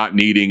about not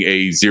needing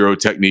a zero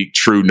technique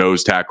true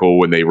nose tackle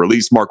when they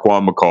released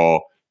Marquand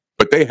McCall.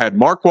 But they had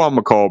Marquand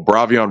McCall,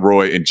 Bravion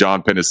Roy, and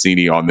John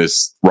Pennicini on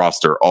this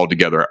roster all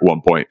together at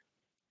one point.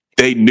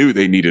 They knew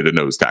they needed a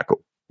nose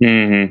tackle.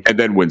 Mm-hmm. And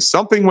then when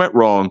something went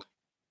wrong,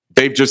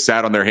 they've just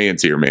sat on their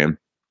hands here, man.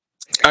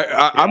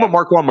 I'm a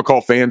Marquand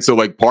McCall fan,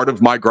 so part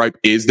of my gripe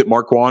is that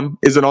Marquand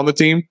isn't on the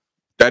team.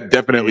 That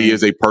definitely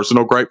is a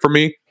personal gripe for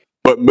me.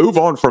 But move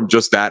on from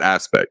just that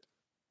aspect.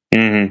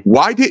 Mm-hmm.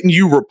 Why didn't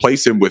you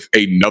replace him with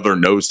another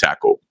nose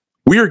tackle?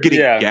 We are getting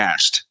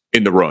gashed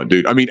in the run,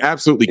 dude. I mean,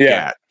 absolutely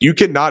gashed. You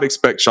cannot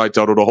expect Shai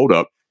Tuttle to hold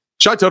up.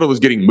 Shai Tuttle is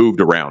getting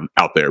moved around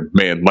out there,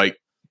 man.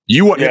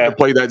 You want him to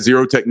play that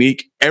zero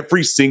technique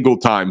every single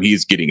time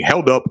he's getting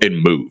held up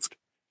and moved.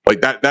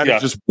 That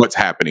is just what's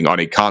happening on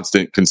a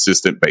constant,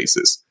 consistent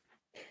basis.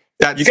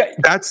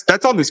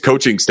 That's on this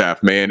coaching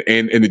staff, man,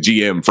 and the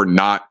GM for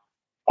not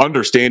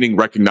understanding,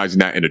 recognizing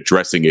that, and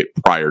addressing it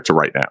prior to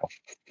right now.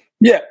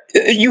 Yeah,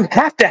 you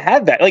have to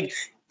have that.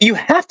 You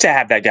have to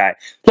have that guy.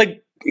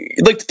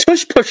 like the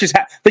tush pushes,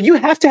 like you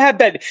have to have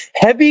that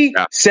heavy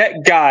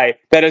set guy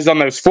that is on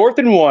those 4th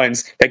and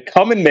 1s that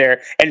come in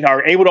there and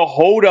are able to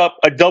hold up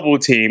a double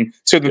team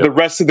so that the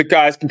rest of the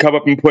guys can come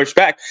up and push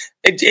back.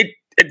 It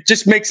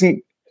just makes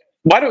him.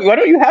 Why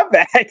don't you have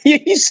that?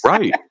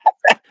 Right.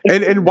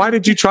 And why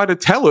did you try to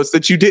tell us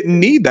that you didn't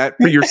need that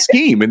for your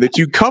scheme and that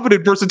you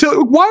coveted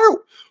versatility?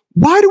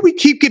 Why do we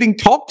keep getting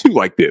talked to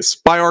like this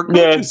by our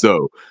coaches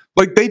though?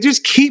 Like they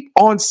just keep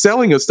on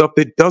selling us stuff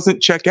that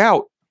doesn't check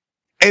out.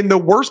 And the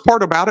worst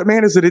part about it,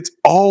 man, is that it's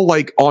all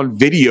like on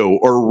video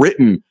or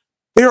written.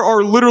 There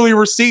are literally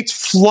receipts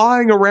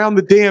flying around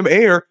the damn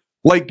air.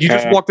 Like you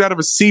just walked out of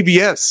a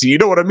CVS. You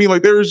know what I mean?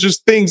 Like there is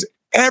just things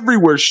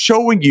everywhere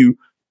showing you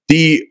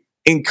the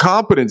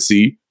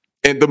incompetency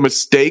and the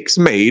mistakes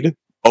made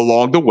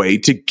along the way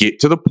to get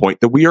to the point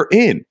that we are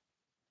in.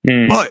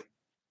 But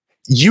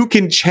you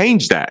can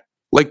change that.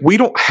 Like we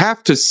don't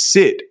have to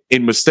sit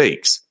in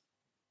mistakes.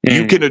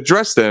 You can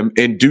address them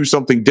and do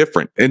something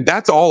different. And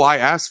that's all I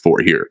ask for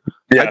here.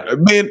 Yeah.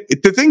 Man,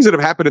 the things that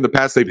have happened in the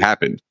past, they've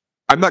happened.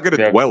 I'm not going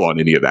to dwell on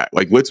any of that.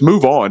 Like, let's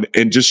move on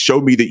and just show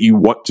me that you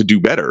want to do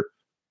better.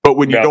 But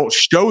when you don't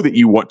show that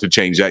you want to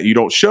change that, you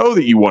don't show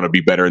that you want to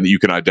be better and that you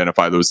can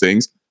identify those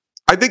things,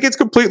 I think it's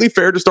completely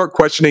fair to start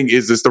questioning,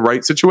 is this the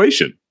right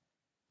situation?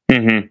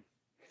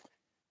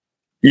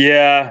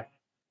 Yeah.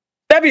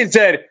 That being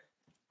said,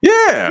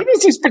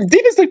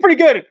 defense looked pretty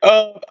good.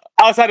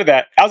 Outside of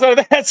that, outside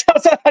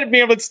of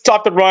being able to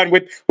stop the run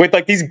with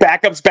like these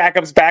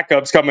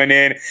backups coming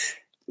in,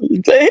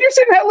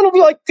 Henderson had a little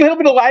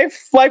bit of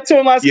life to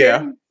him last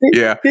game.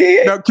 Yeah.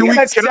 Now, can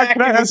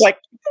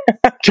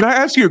I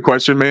ask you a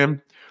question,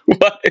 man?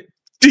 What?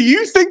 Do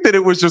you think that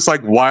it was just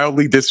like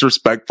wildly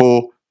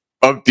disrespectful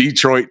of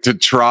Detroit to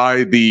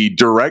try the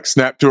direct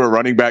snap to a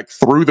running back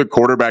through the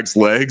quarterback's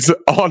legs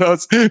on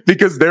us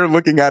because they're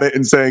looking at it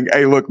and saying,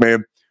 "Hey, look,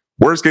 man.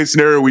 Worst case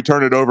scenario, we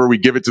turn it over, we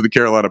give it to the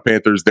Carolina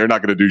Panthers. They're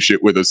not going to do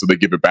shit with us, so they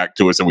give it back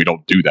to us, and we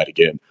don't do that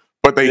again."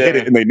 But they hit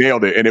it and they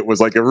nailed it, and it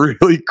was like a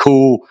really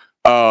cool,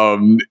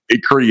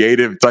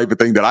 creative type of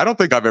thing that I don't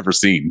think I've ever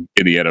seen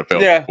in the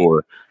NFL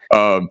before.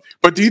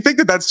 But do you think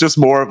that that's just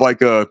more of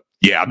like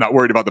I'm not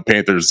worried about the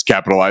Panthers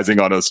capitalizing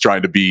on us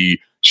trying to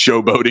be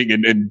showboating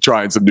and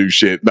trying some new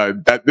shit.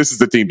 That this is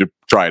the team to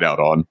try it out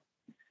on.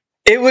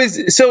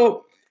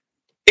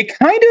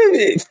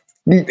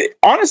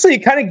 Honestly,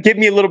 it kind of gave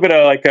me a little bit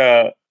of like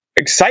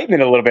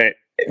excitement a little bit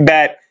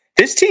that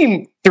this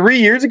team 3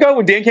 years ago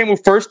when Dan Campbell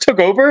first took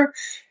over,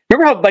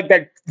 remember how like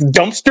that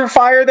dumpster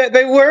fire that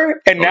they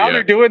were, and now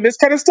they're doing this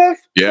kind of stuff?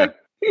 Yeah.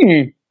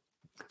 Like,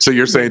 So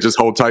you're saying just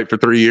hold tight for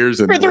 3 years?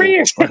 For 3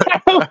 years.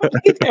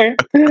 I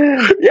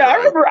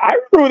remember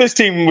when this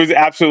team was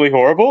absolutely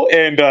horrible,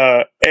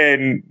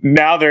 and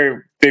now they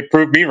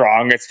proved me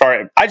wrong. As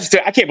far as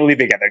I can't believe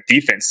they got their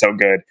defense so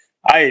good.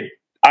 I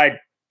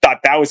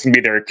thought that was going to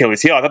be their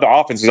Achilles heel. I thought the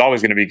offense was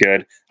always going to be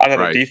good. I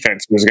thought the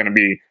defense was going to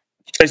be.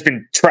 It's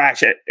been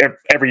trash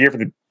every year for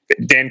the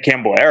Dan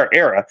Campbell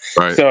era.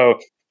 Right. So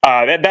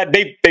that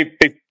they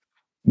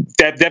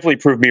definitely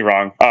proved me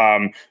wrong.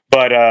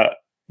 But I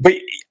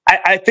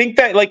think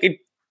that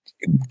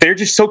they're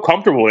just so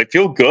comfortable. They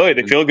feel good.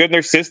 They feel good in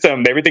their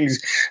system. Everything's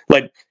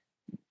like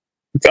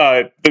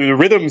the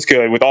rhythm's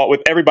good with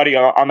everybody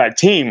on that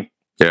team.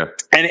 Yeah.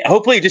 And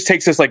hopefully it just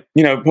takes us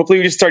hopefully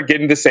we just start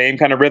getting the same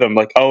kind of rhythm.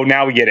 Like, oh,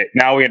 now we get it.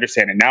 Now we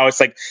understand it. Now it's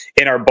like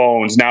in our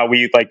bones. Now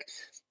we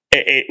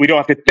we don't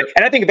have to think.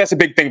 And I think that's a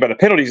big thing about the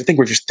penalties. I think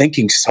we're just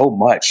thinking so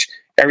much.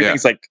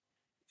 Everything's like,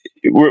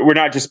 we're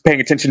not just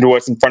paying attention to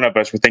what's in front of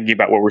us. We're thinking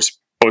about what we're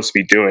supposed to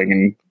be doing.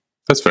 And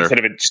that's fair. Instead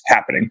of it just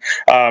happening.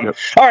 All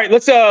right,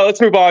 let's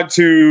move on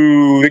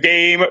to the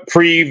game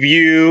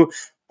preview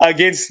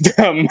against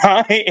the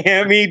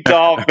Miami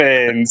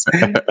Dolphins.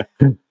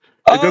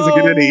 It doesn't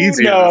get any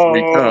easier this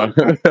week, huh?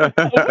 I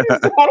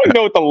don't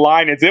know what the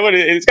line is.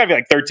 It's got to be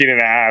like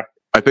 13.5.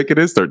 I think it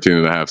is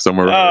 13.5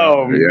 somewhere.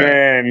 Oh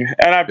man,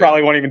 and I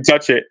probably won't even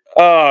touch it.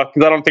 Oh,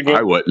 because I don't think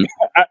I wouldn't.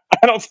 I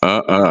don't.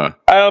 I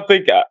don't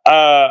think.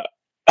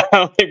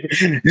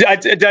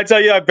 Did I tell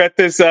you I bet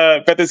this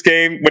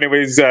game when it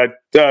was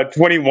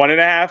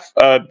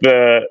 21.5?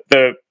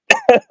 The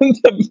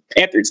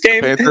Panthers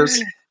game.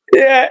 Panthers.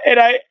 Yeah, and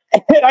I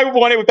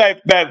won it with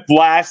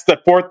the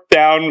fourth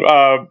down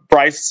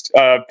Bryce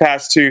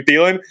pass to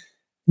Thielen.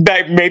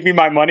 That made me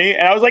my money,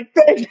 and I was like,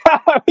 thank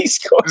God he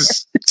scored.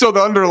 So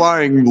the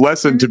underlying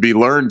lesson to be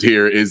learned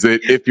here is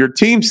that if your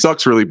team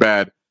sucks really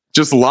bad,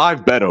 just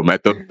live bet them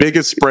at the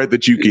biggest spread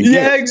that you can get.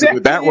 Yeah, exactly.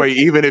 So that way,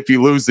 even if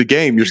you lose the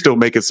game, you're still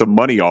making some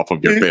money off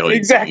of your failure.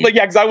 Exactly.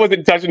 Yeah, because I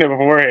wasn't touching it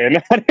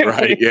beforehand.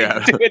 Right.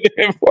 Yeah.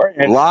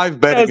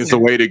 Live betting is the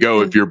way to go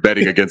if you're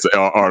betting against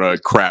on a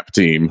crap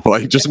team.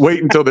 Like, just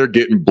wait until they're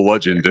getting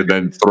bludgeoned and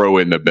then throw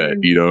in the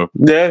bet. You know.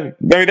 Yeah,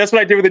 I mean that's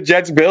what I did with the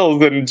Jets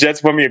Bills, and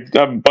Jets won me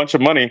a bunch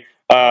of money.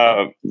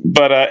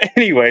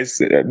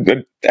 Anyways,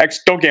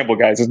 don't gamble,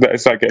 guys.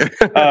 It's not good.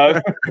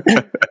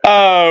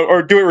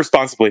 Or do it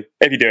responsibly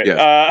if you do it.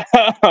 Yes.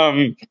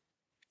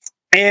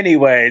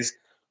 Anyways,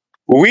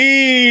 what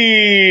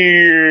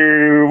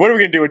are we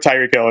gonna do with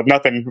Tyreek Hill?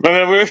 Nothing.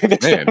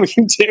 That's what we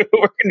can do.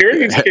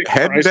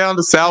 Head down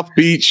to South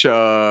Beach.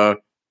 The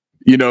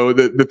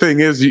thing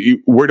is,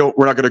 we're not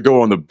going to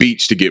go on the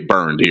beach to get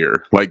burned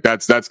here. Like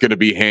that's going to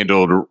be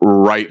handled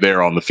right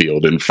there on the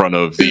field in front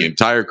of the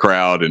entire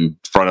crowd, in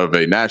front of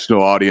a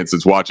national audience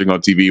that's watching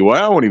on TV.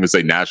 Well, I won't even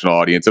say national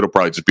audience. It'll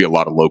probably just be a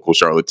lot of local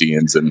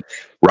Charlotteans and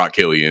Rock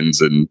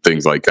Hillians and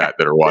things like that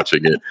are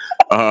watching it.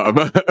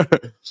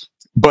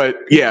 But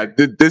yeah,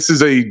 this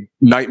is a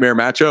nightmare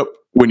matchup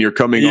when you're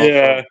coming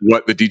off of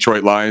what the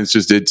Detroit Lions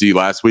just did to you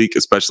last week,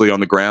 especially on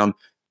the ground.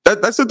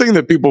 That's the thing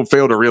that people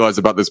fail to realize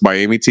about this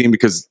Miami team,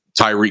 because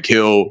Tyreek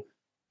Hill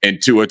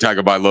and Tua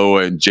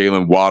Tagovailoa and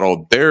Jalen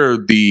Waddle, they're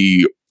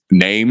the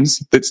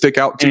names that stick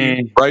out to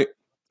you, right?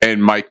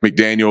 And Mike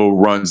McDaniel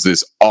runs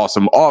this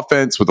awesome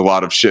offense with a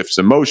lot of shifts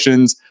and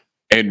motions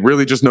and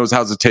really just knows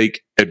how to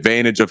take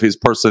advantage of his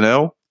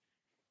personnel.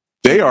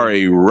 They are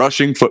a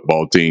rushing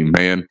football team,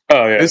 man.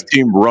 Oh, yeah. This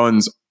team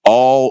runs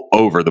all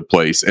over the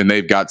place, and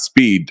they've got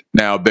speed.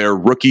 Now, their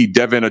rookie,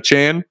 Devin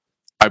Achane,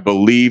 I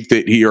believe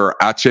that he or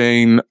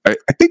Achane, I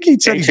think he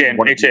said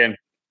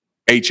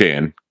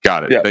Achane.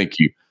 Got it. Yep. Thank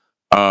you.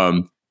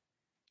 I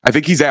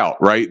think he's out,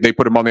 right? They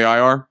put him on the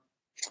IR?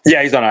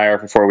 Yeah, he's on IR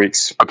for 4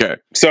 weeks. Okay.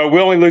 So we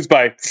only lose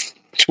by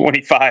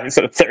 25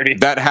 instead of 30.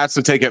 That has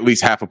to take at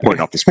least half a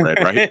point off the spread,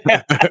 right?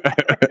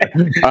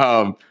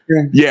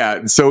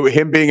 Yeah. So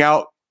him being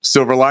out,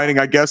 silver lining,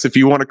 I guess, if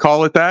you want to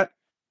call it that.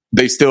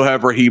 They still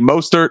have Raheem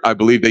Mostert. I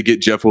believe they get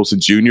Jeff Wilson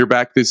Jr.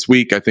 back this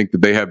week. I think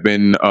that they have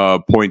been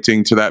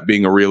pointing to that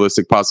being a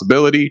realistic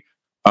possibility.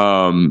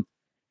 Tyreek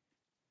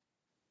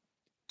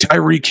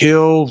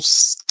Hill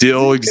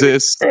still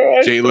exists.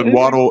 Jalen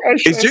Waddle.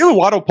 Is Jalen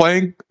Waddle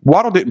playing?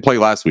 Waddle didn't play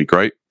last week,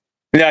 right?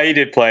 Yeah, he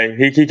did play.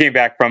 He came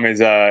back from his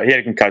he had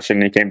a concussion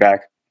and he came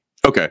back.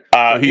 Okay.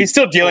 He's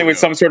still dealing with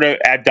some sort of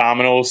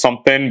abdominal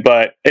something,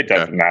 but it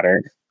doesn't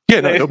matter. Yeah,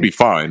 no, they'll be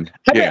fine.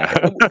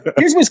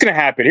 Here's what's going to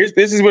happen.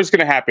 This is what's going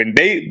to happen.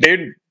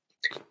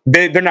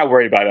 They're not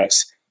worried about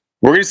us.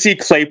 We're going to see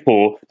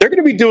Claypool. They're going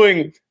to be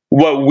doing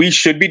what we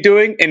should be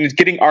doing and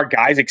getting our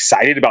guys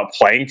excited about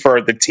playing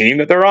for the team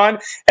that they're on.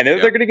 And then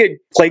they're going to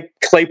get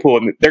Claypool,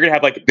 and they're going to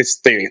have like this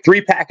thing,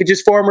 3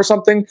 packages for him or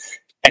something.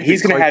 And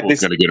he's going to have this.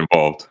 Going to get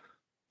involved.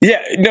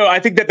 Yeah, no, I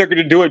think that they're going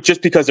to do it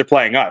just because they're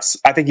playing us.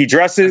 I think he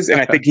dresses,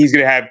 and I think he's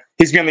going to have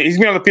he's going to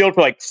be on the field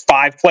for like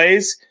 5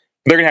 plays.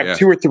 They're going to have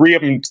 2 or 3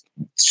 of them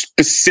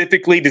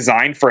specifically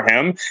designed for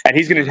him. And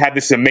he's going to have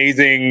this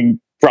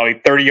amazing, probably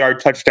 30-yard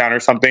touchdown or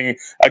something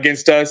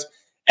against us.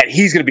 And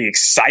he's going to be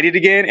excited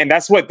again. And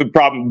that's what the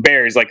problem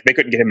bears. Like, they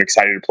couldn't get him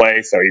excited to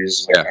play. So he was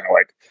just kind of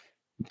like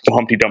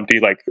Humpty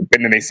Dumpty. Like,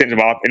 and then they sent him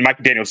off. And Mike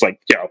McDaniel's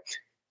like,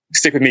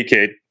 stick with me,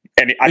 kid.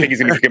 And I think he's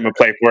going to give him a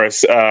play for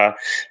us,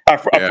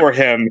 for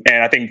him.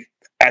 And I think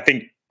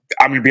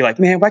I'm going to be like,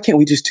 man, why can't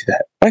we just do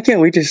that? Why can't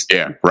we just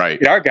get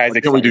our guys? Why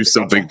can't we do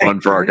something fun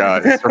for our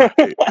guys?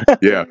 Right.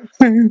 Yeah.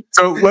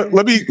 So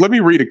let me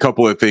read a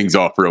couple of things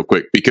off real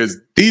quick, because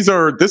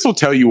this will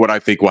tell you what I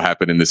think will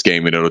happen in this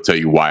game, and it'll tell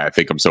you why I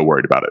think I'm so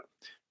worried about it.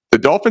 The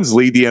Dolphins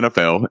lead the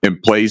NFL in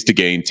plays to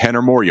gain 10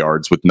 or more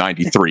yards with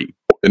 93.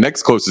 The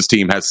next closest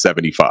team has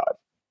 75.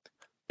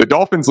 The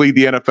Dolphins lead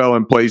the NFL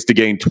in plays to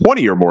gain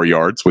 20 or more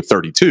yards with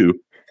 32.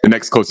 The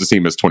next closest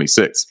team has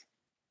 26.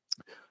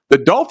 The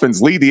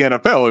Dolphins lead the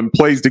NFL in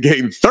plays to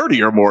gain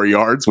 30 or more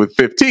yards with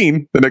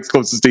 15. The next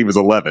closest team is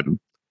 11.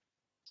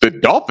 The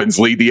Dolphins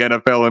lead the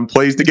NFL in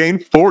plays to gain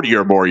 40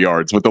 or more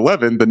yards with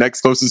 11. The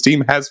next closest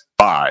team has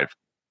 5.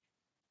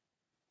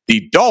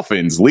 The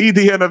Dolphins lead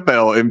the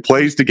NFL in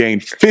plays to gain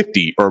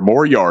 50 or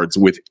more yards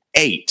with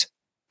 8.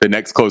 The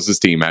next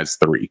closest team has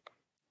 3.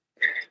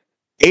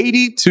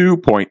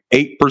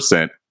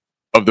 82.8%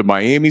 of the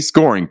Miami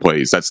scoring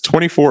plays, that's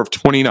 24 of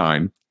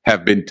 29,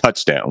 have been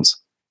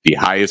touchdowns, the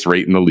highest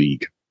rate in the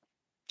league.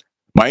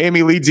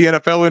 Miami leads the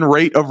NFL in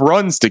rate of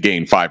runs to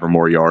gain 5 or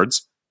more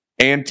yards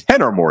and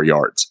 10 or more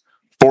yards.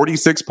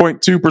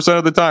 46.2%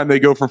 of the time they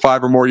go for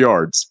 5 or more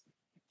yards.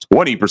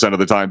 20% of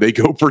the time they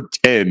go for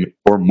 10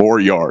 or more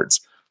yards.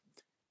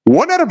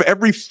 1 out of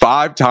every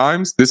 5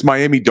 times this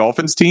Miami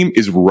Dolphins team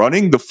is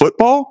running the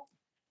football,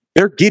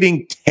 they're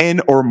getting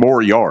 10 or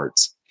more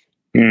yards.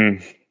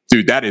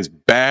 Dude, that is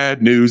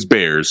bad news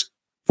bears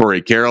for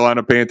a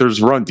Carolina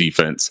Panthers run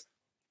defense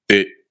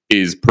that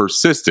is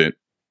persistent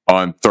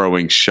on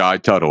throwing Shy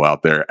Tuttle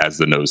out there as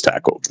the nose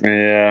tackle.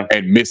 Yeah.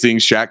 And missing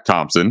Shaq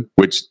Thompson,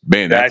 which,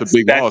 man, that's a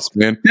big loss,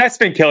 man. That's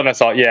been killing us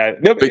all. Yeah.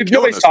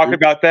 Nobody's talking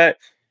about that.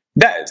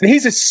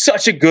 He's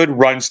such a good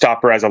run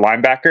stopper as a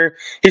linebacker.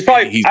 He's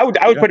probably, I would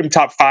put him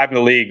top 5 in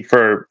the league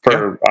for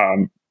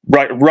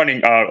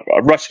running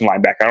rushing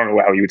linebacker. I don't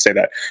know how you would say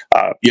that.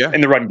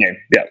 In the run game.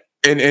 Yeah.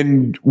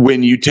 And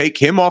when you take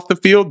him off the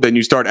field, then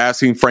you start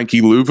asking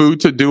Frankie Louvu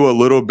to do a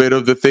little bit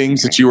of the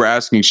things that you were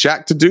asking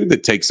Shaq to do.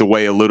 That takes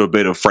away a little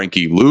bit of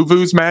Frankie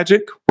Louvu's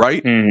magic,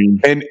 right?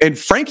 And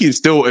Frankie is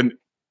still an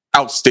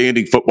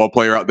outstanding football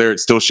player out there. It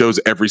still shows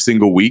every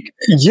single week.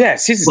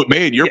 Yes, but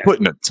man, you're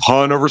putting a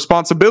ton of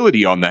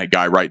responsibility on that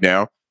guy right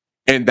now.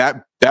 and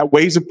that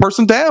weighs a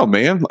person down,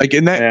 man. Like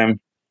in that,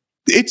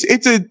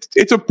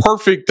 it's a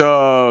perfect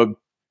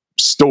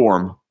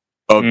storm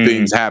of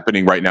things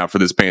happening right now for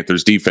this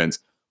Panthers defense.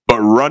 But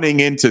running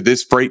into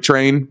this freight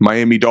train,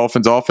 Miami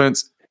Dolphins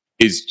offense,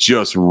 is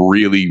just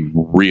really,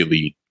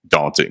 really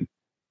daunting.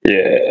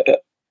 Yeah.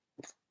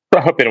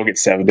 I hope they don't get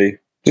 70.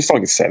 Just don't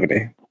get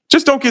 70.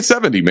 Just don't get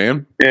 70,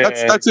 man. Yeah.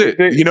 That's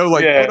it. You know,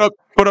 like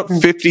put up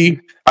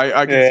 50.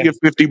 I can see a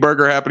 50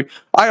 burger happening.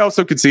 I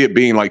also could see it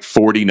being like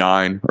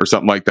 49 or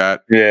something like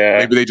that. Yeah.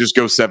 Maybe they just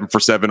go 7 for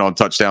 7 on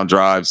touchdown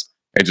drives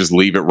and just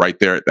leave it right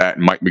there at that.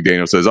 And Mike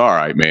McDaniel says, all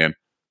right, man,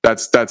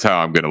 that's how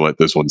I'm going to let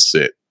this one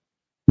sit.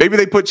 Maybe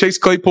they put Chase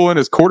Claypool in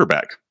as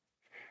quarterback.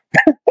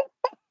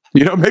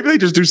 You know, maybe they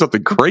just do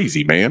something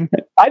crazy, man.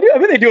 I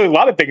mean, they do a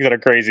lot of things that are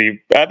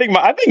crazy. I think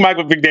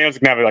Michael McDaniel's going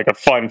to have like a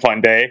fun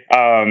day.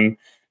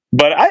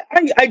 But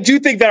I do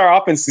think that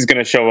our offense is going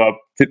to show up.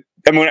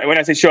 I mean, when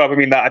I say show up, I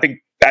mean, I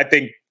think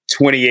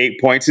 28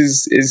 points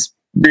is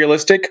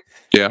realistic.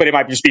 Yeah. But it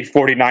might just be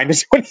 49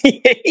 to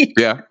 28.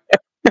 Yeah.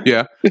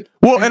 Yeah.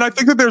 Well, and I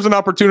think that there's an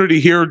opportunity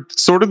here,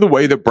 sort of the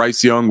way that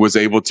Bryce Young was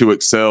able to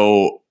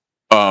excel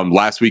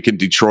last week in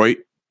Detroit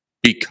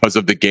because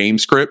of the game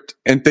script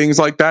and things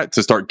like that,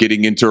 to start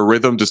getting into a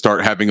rhythm, to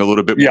start having a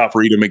little bit more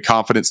freedom and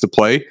confidence to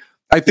play.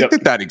 I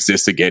think that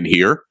exists again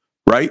here,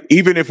 right?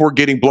 Even if we're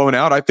getting blown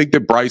out, I think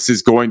that Bryce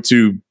is going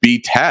to be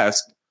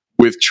tasked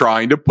with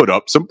trying to put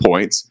up some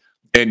points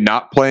and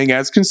not playing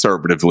as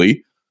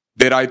conservatively.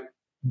 Look,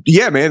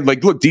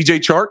 DJ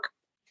Chark,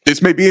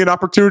 this may be an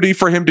opportunity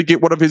for him to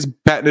get one of his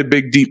patented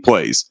big deep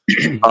plays,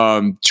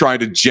 trying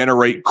to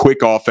generate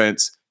quick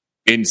offense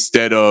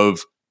instead of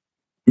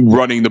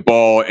running the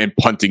ball and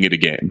punting it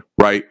again,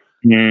 right?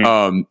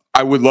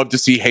 I would love to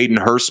see Hayden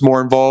Hurst more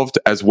involved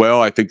as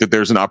well. I think that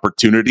there's an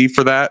opportunity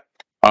for that.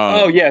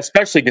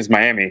 Especially against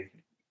Miami.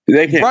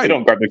 They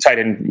don't guard the tight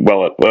end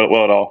well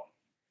at all.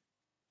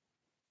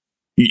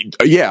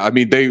 Yeah, I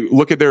mean, they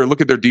look at their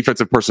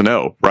defensive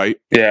personnel, right?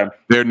 Yeah,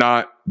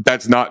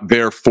 that's not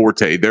their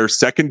forte. Their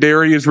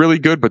secondary is really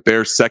good, but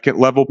their second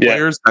level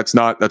players, that's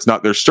not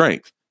their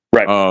strength,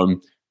 right?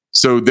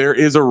 So there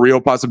is a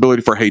real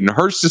possibility for Hayden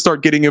Hurst to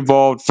start getting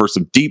involved for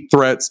some deep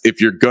threats. If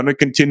you're going to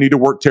continue to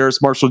work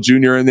Terrace Marshall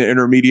Jr. in the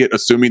intermediate,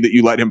 assuming that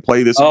you let him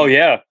play this week,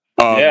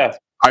 I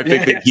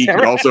think that he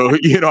could also,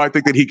 I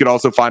think that he could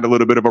also find a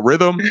little bit of a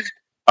rhythm.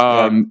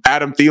 Adam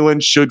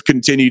Thielen should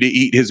continue to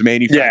eat his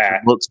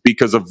manufactured looks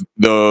because of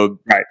the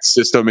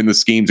system and the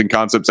schemes and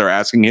concepts they're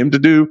asking him to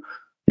do.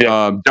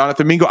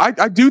 Jonathan Mingo,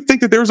 I do think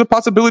that there's a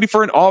possibility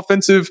for an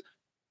offensive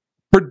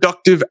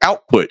productive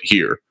output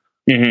here.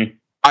 Mm-hmm.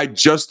 I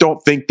just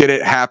don't think that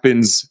it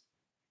happens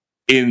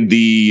in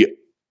the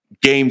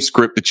game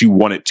script that you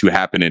want it to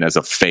happen in as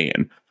a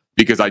fan,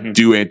 because I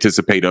do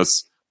anticipate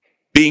us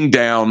being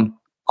down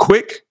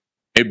quick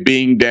and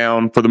being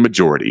down for the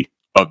majority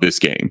of this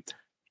game.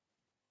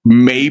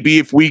 Maybe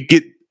if we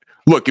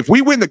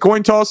win the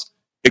coin toss,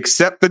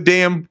 accept the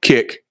damn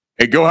kick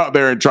and go out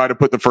there and try to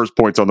put the first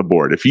points on the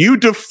board. If you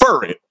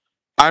defer it,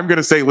 I'm going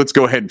to say, let's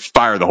go ahead and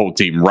fire the whole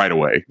team right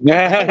away.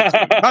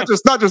 not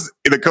just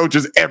the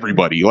coaches,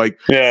 everybody.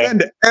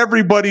 Send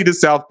everybody to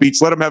South Beach,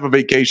 let them have a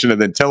vacation,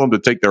 and then tell them to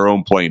take their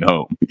own plane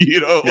home.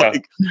 Get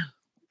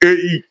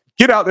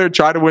out there,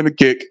 try to win the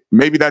kick.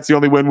 Maybe that's the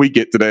only win we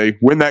get today.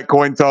 Win that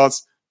coin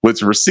toss.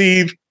 Let's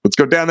receive. Let's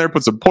go down there,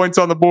 put some points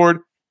on the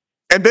board,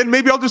 and then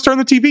maybe I'll just turn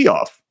the TV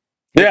off.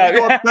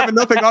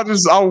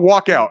 If I'll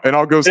walk out and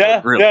I'll go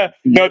grill. Yeah.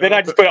 No, then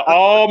I just put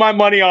all my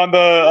money on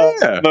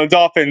the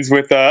Dolphins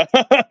with That's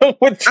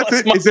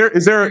it.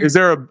 Is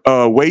there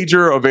a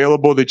wager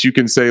available that you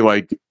can say,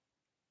 like,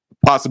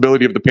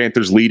 possibility of the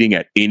Panthers leading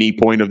at any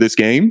point of this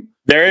game?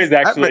 There is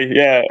actually,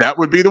 That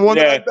would be the one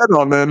that I bet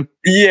on then.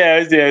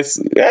 Yes.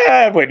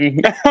 I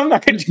wouldn't. I'm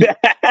not going to do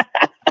that.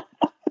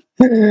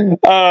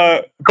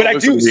 But I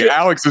do.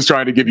 Alex is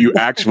trying to give you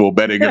actual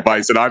betting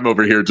advice, and I'm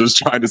over here just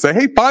trying to say,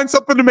 "Hey, find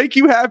something to make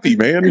you happy,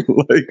 man."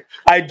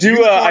 I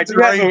do have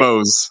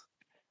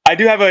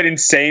an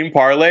insane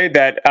parlay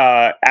that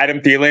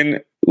Adam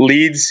Thielen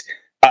leads.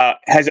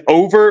 Has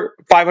over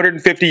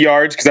 550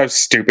 yards, because I was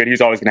stupid.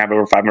 He's always going to have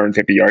over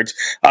 550 yards.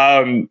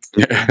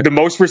 The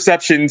most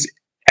receptions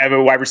of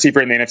a wide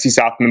receiver in the NFC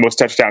South, and the most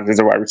touchdowns as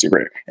a wide receiver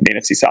in the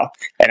NFC South.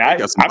 And I'm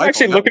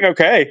actually looking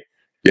okay.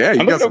 Yeah,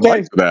 you got some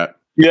life for that.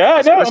 Yeah,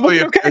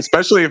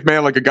 especially if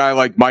man, like a guy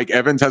like Mike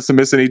Evans has to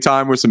miss any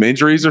time with some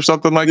injuries or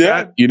something like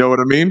that. You know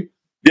what I mean?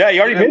 Yeah,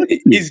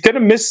 he's going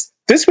to miss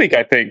this week,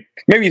 I think.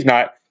 Maybe he's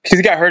not, because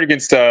he got hurt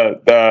against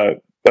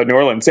the New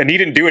Orleans, and he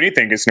didn't do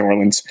anything against New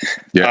Orleans.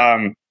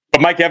 Yeah. But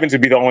Mike Evans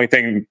would be the only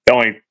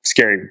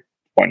scary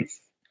one,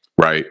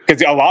 right?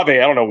 Because Olave,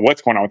 I don't know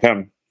what's going on with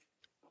him.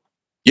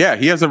 Yeah,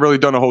 he hasn't really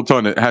done a whole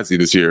ton, has he,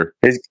 this year?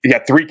 He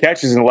got 3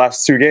 catches in the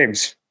last 2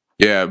 games.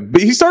 Yeah,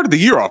 but he started the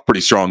year off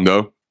pretty strong,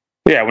 though.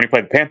 Yeah, when he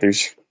played the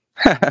Panthers.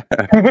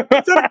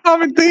 that a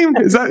common theme?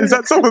 Is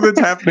that something that's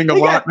happening a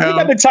lot now? We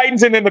got the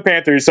Titans and then the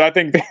Panthers, so I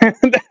think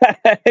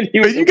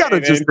you got to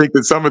just think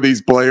that some of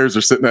these players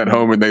are sitting at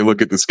home and they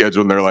look at the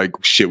schedule and they're like,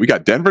 "Shit, we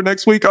got Denver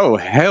next week. Oh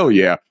hell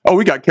yeah! Oh,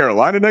 we got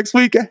Carolina next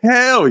week.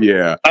 Hell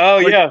yeah! Oh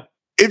yeah."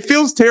 It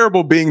feels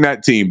terrible being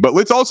that team, but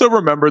let's also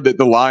remember that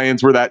the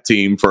Lions were that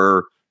team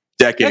for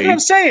decades. That's what I'm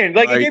saying.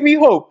 Like, it gave me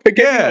hope.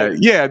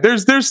 Yeah.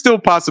 There's still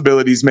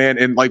possibilities, man.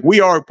 And like, we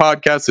are a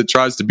podcast that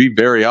tries to be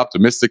very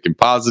optimistic and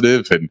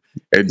positive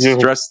and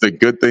stress the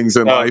good things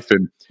in life.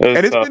 And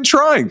it's been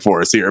trying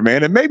for us here,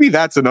 man. And maybe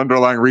that's an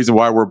underlying reason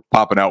why we're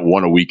popping out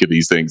one a week of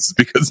these things,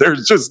 because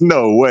there's just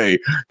no way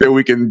that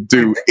we can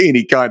do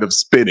any kind of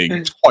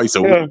spinning twice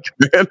a week.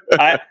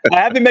 I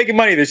have been making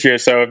money this year,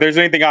 so if there's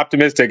anything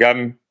optimistic,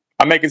 I'm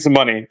making some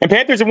money, and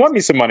Panthers have won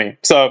me some money.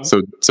 So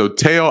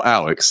tail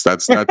Alex.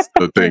 That's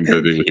the thing to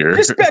do here.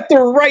 Just bet the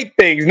right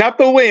things, not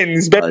the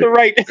wins. Bet the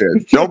right. Yeah.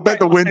 Don't bet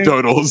the win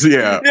totals,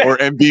 or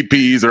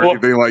MVPs or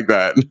anything like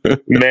that.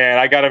 Man,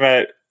 I got him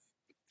at.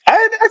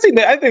 I think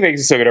they can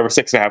still get over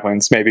 6.5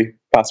 wins, maybe,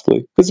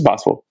 possibly. This is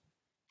possible.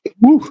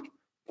 Woo.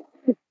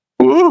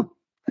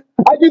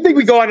 I do think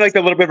we go on like a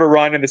little bit of a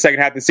run in the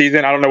second half of the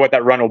season. I don't know what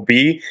that run will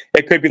be.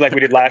 It could be like we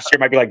did last year. It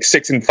might be like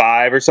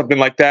 6-5 or something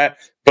like that.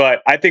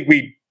 But I think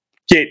we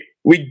get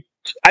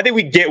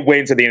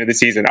wins at the end of the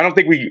season. I don't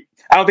think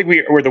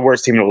we're the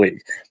worst team in the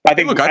league. I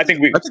think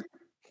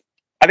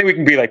we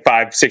can be like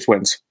 5-6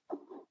 wins.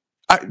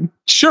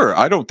 Sure.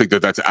 I don't think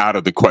that's out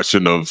of the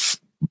question of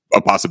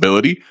a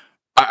possibility.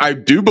 I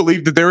do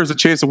believe that there is a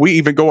chance that we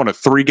even go on a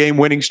 3-game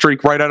winning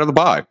streak right out of the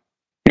bye.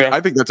 Yeah. I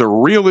think that's a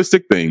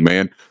realistic thing,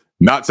 man.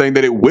 Not saying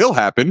that it will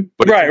happen,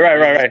 but right.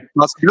 It's a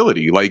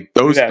possibility. Like,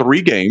 those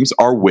 3 games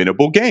are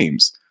winnable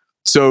games.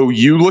 So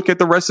you look at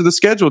the rest of the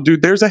schedule,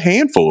 dude, there's a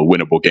handful of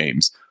winnable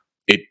games.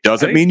 It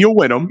doesn't mean you'll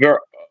win them.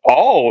 They're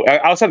all,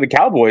 outside the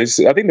Cowboys,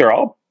 I think they're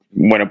all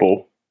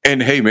winnable.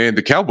 And hey, man,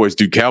 the Cowboys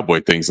do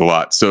Cowboy things a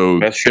lot. So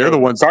they're the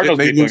ones that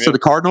they lose to the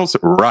Cardinals.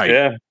 Right.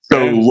 Yeah.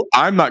 So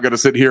I'm not going to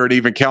sit here and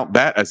even count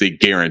that as a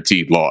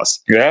guaranteed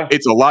loss. Yeah.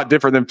 It's a lot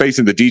different than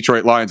facing the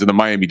Detroit Lions and the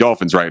Miami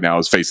Dolphins right now,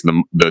 is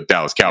facing the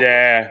Dallas Cowboys.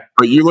 Yeah.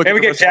 But you look and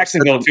we get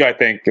Jacksonville too, I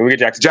think. We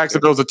get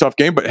Jacksonville's a tough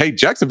game, but hey,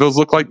 Jacksonville's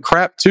look like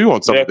crap too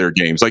on some of their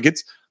games. Like,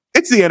 it's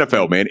the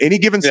NFL, man. Any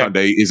given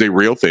Sunday is a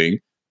real thing.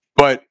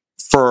 But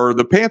for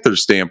the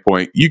Panthers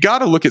standpoint, you got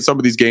to look at some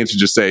of these games and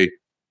just say,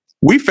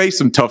 we faced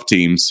some tough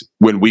teams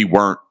when we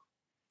weren't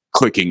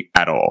clicking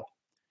at all.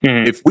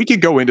 Mm-hmm. If we could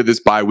go into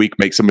this bye week,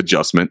 make some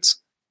adjustments,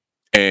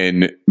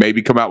 and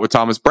maybe come out with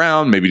Thomas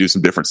Brown, maybe do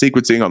some different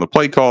sequencing on the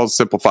play calls,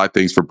 simplify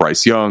things for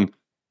Bryce Young.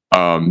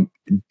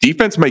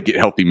 Defense might get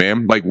healthy,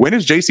 man. Like, when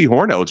is JC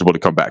Horn eligible to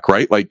come back,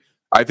 right? Like,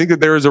 I think that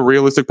there is a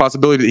realistic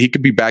possibility that he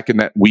could be back in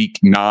that week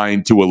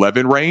 9 to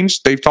 11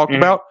 range they've talked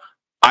about.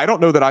 I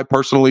don't know that I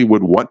personally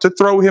would want to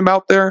throw him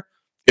out there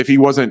if he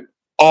wasn't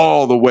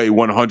all the way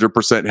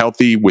 100%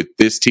 healthy with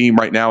this team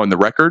right now in the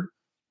record.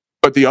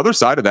 But the other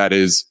side of that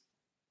is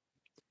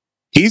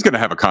he's going to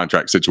have a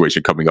contract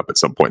situation coming up at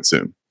some point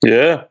soon.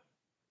 Yeah.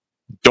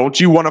 Don't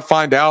you want to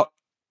find out,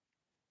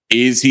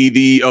 is he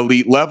the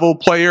elite level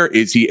player?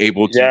 Is he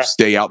able to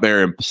stay out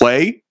there and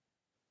play?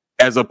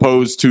 As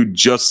opposed to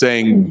just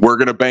saying, we're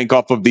going to bank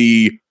off of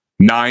the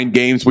 9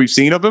 games we've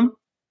seen of him.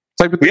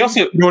 Type of thing. We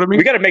also, you know what I mean?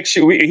 We got to make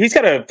sure he's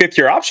got a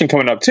 5th-year option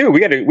coming up too. We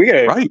got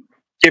to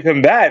give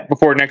him that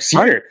before next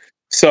year. Right.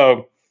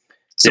 So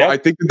I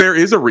think that there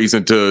is a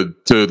reason to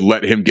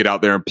let him get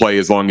out there and play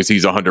as long as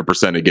he's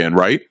 100% again,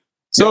 right?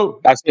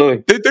 So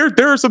absolutely,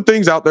 there are some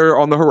things out there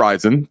on the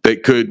horizon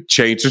that could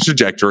change the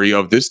trajectory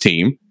of this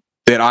team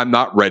that I'm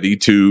not ready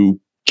to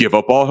give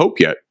up all hope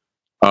yet.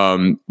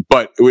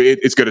 But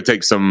it's going to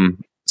take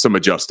some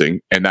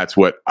adjusting, and that's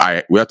what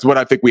I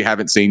think we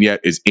haven't seen yet,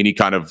 is any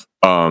kind of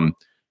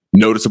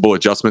noticeable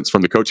adjustments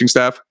from the coaching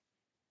staff.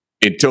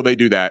 Until they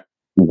do that,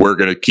 we're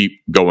going to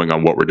keep going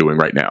on what we're doing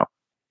right now.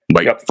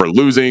 Like, for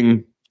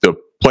losing, the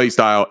play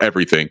style,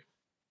 everything.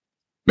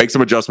 Make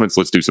some adjustments.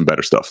 Let's do some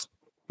better stuff.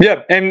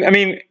 Yeah, and I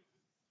mean,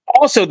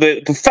 also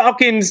the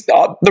Falcons,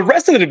 the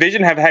rest of the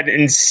division have had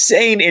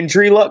insane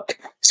injury luck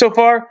so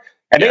far,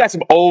 and they got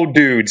some old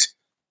dudes.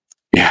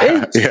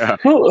 Yeah.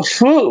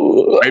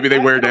 Maybe they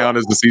wear down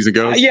as the season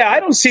goes. I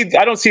don't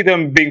see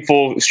them being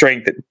full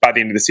strength by the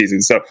end of the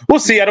season. So we'll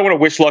see. I don't want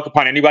to wish luck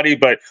upon anybody,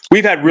 but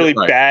we've had really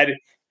bad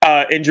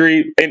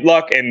injury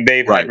luck, and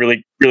they've had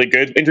really, really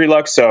good injury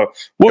luck. So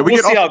we'll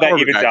see how that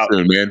evens out.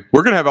 Soon, man.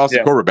 We're going to have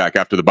Austin Corbett back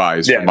after the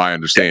bye, from my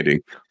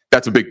understanding.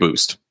 That's a big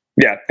boost.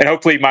 Yeah, and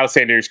hopefully Miles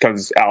Sanders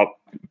comes out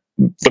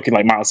looking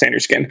like Miles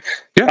Sanders again,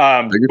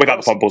 without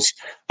the fumbles.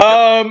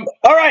 All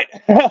right,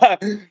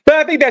 but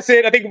I think that's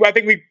it. I think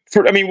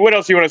what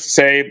else do you want us to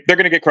say? They're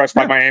going to get crushed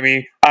by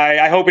Miami.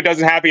 I hope it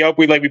doesn't happen. I hope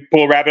we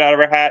pull a rabbit out of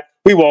our hat.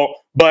 We won't,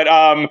 but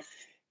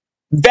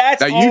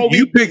that's now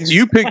you picked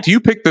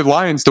the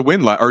Lions to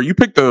win, or you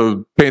picked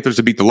the Panthers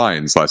to beat the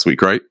Lions last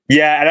week, right?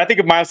 Yeah, and I think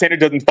if Miles Sanders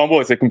doesn't fumble,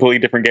 it's a completely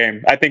different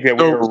game. I think that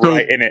we're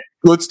right in it.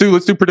 Let's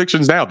do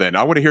predictions now. Then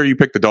I want to hear you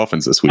pick the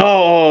Dolphins this week.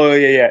 Oh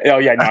yeah. No,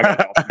 I got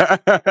the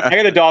Dolphins. I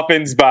got the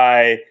Dolphins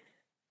by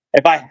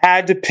If I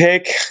had to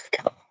pick,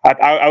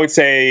 I would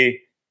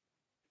say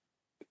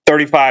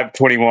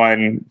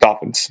 35-21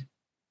 Dolphins.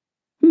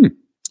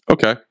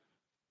 Okay.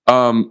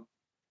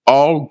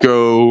 I'll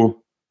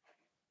go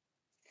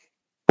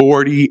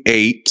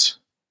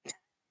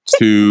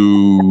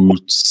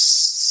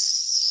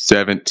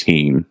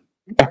 48-17.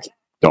 Okay.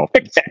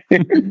 Dolphins.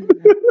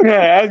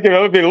 Yeah, I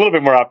would be a little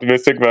bit more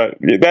optimistic, but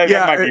that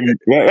might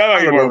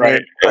be more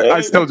right.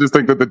 I still just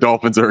think that the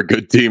Dolphins are a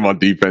good team on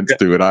defense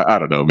too, and I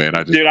don't know, man.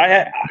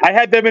 I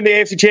had them in the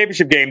AFC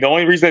Championship game. The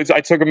only reason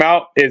I took them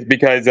out is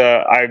because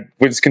I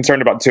was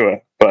concerned about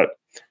Tua. But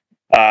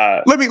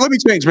let me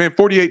change, man.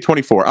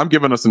 48-24. I'm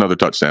giving us another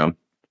touchdown.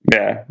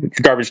 Yeah,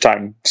 garbage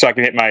time, so I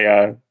can hit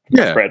my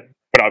spread.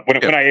 But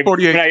when I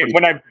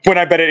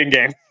bet it in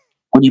game.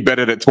 When you bet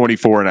it at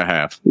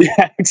 24.5.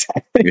 Yeah,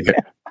 exactly. Yeah.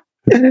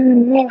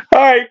 All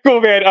right, cool,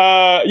 man.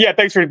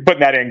 Thanks for putting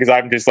that in because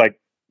I'm just like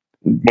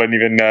wasn't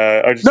even.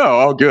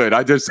 All good.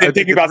 I think it's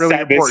really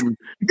important.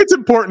 It's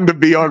important to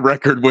be on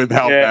record with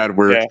how bad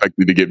we're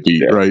expected to get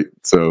beat, right?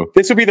 So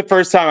this will be the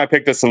first time I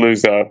picked us to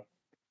lose, though,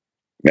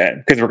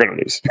 man, because we're going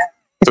to lose.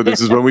 So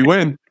this is when we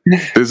win.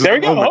 There we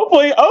go.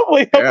 Hopefully,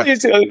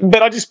 that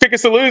I'll just pick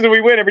us to lose and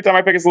we win every time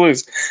I pick us to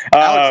lose.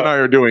 Alex and I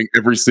are doing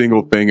every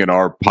single thing in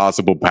our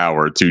possible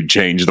power to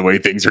change the way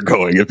things are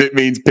going. If it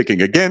means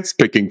picking against,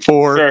 picking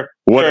for,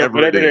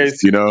 whatever it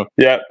is, you know.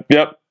 Yep.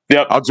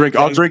 I'll drink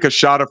a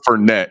shot of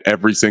Fernet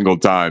every single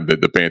time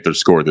that the Panthers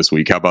score this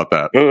week. How about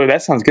that? Oh,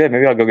 that sounds good.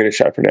 Maybe I'll go get a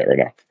shot of Fernet right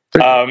now.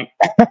 I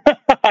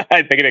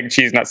think egg and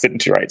cheese not sitting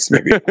too right, so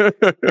maybe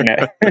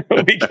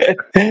it'll be good.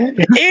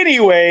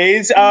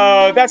 Anyways,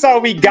 that's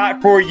all we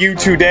got for you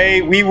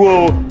today. We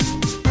will.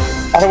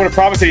 I don't want to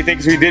promise anything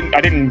because I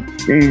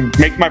didn't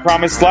make my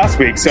promise last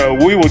week. So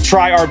we will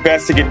try our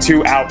best to get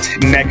 2 out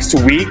next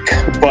week.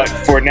 But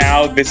for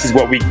now, this is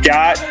what we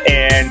got.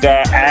 And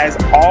as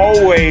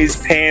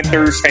always,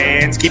 Panthers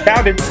fans, keep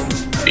pounding.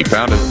 Keep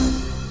pounding.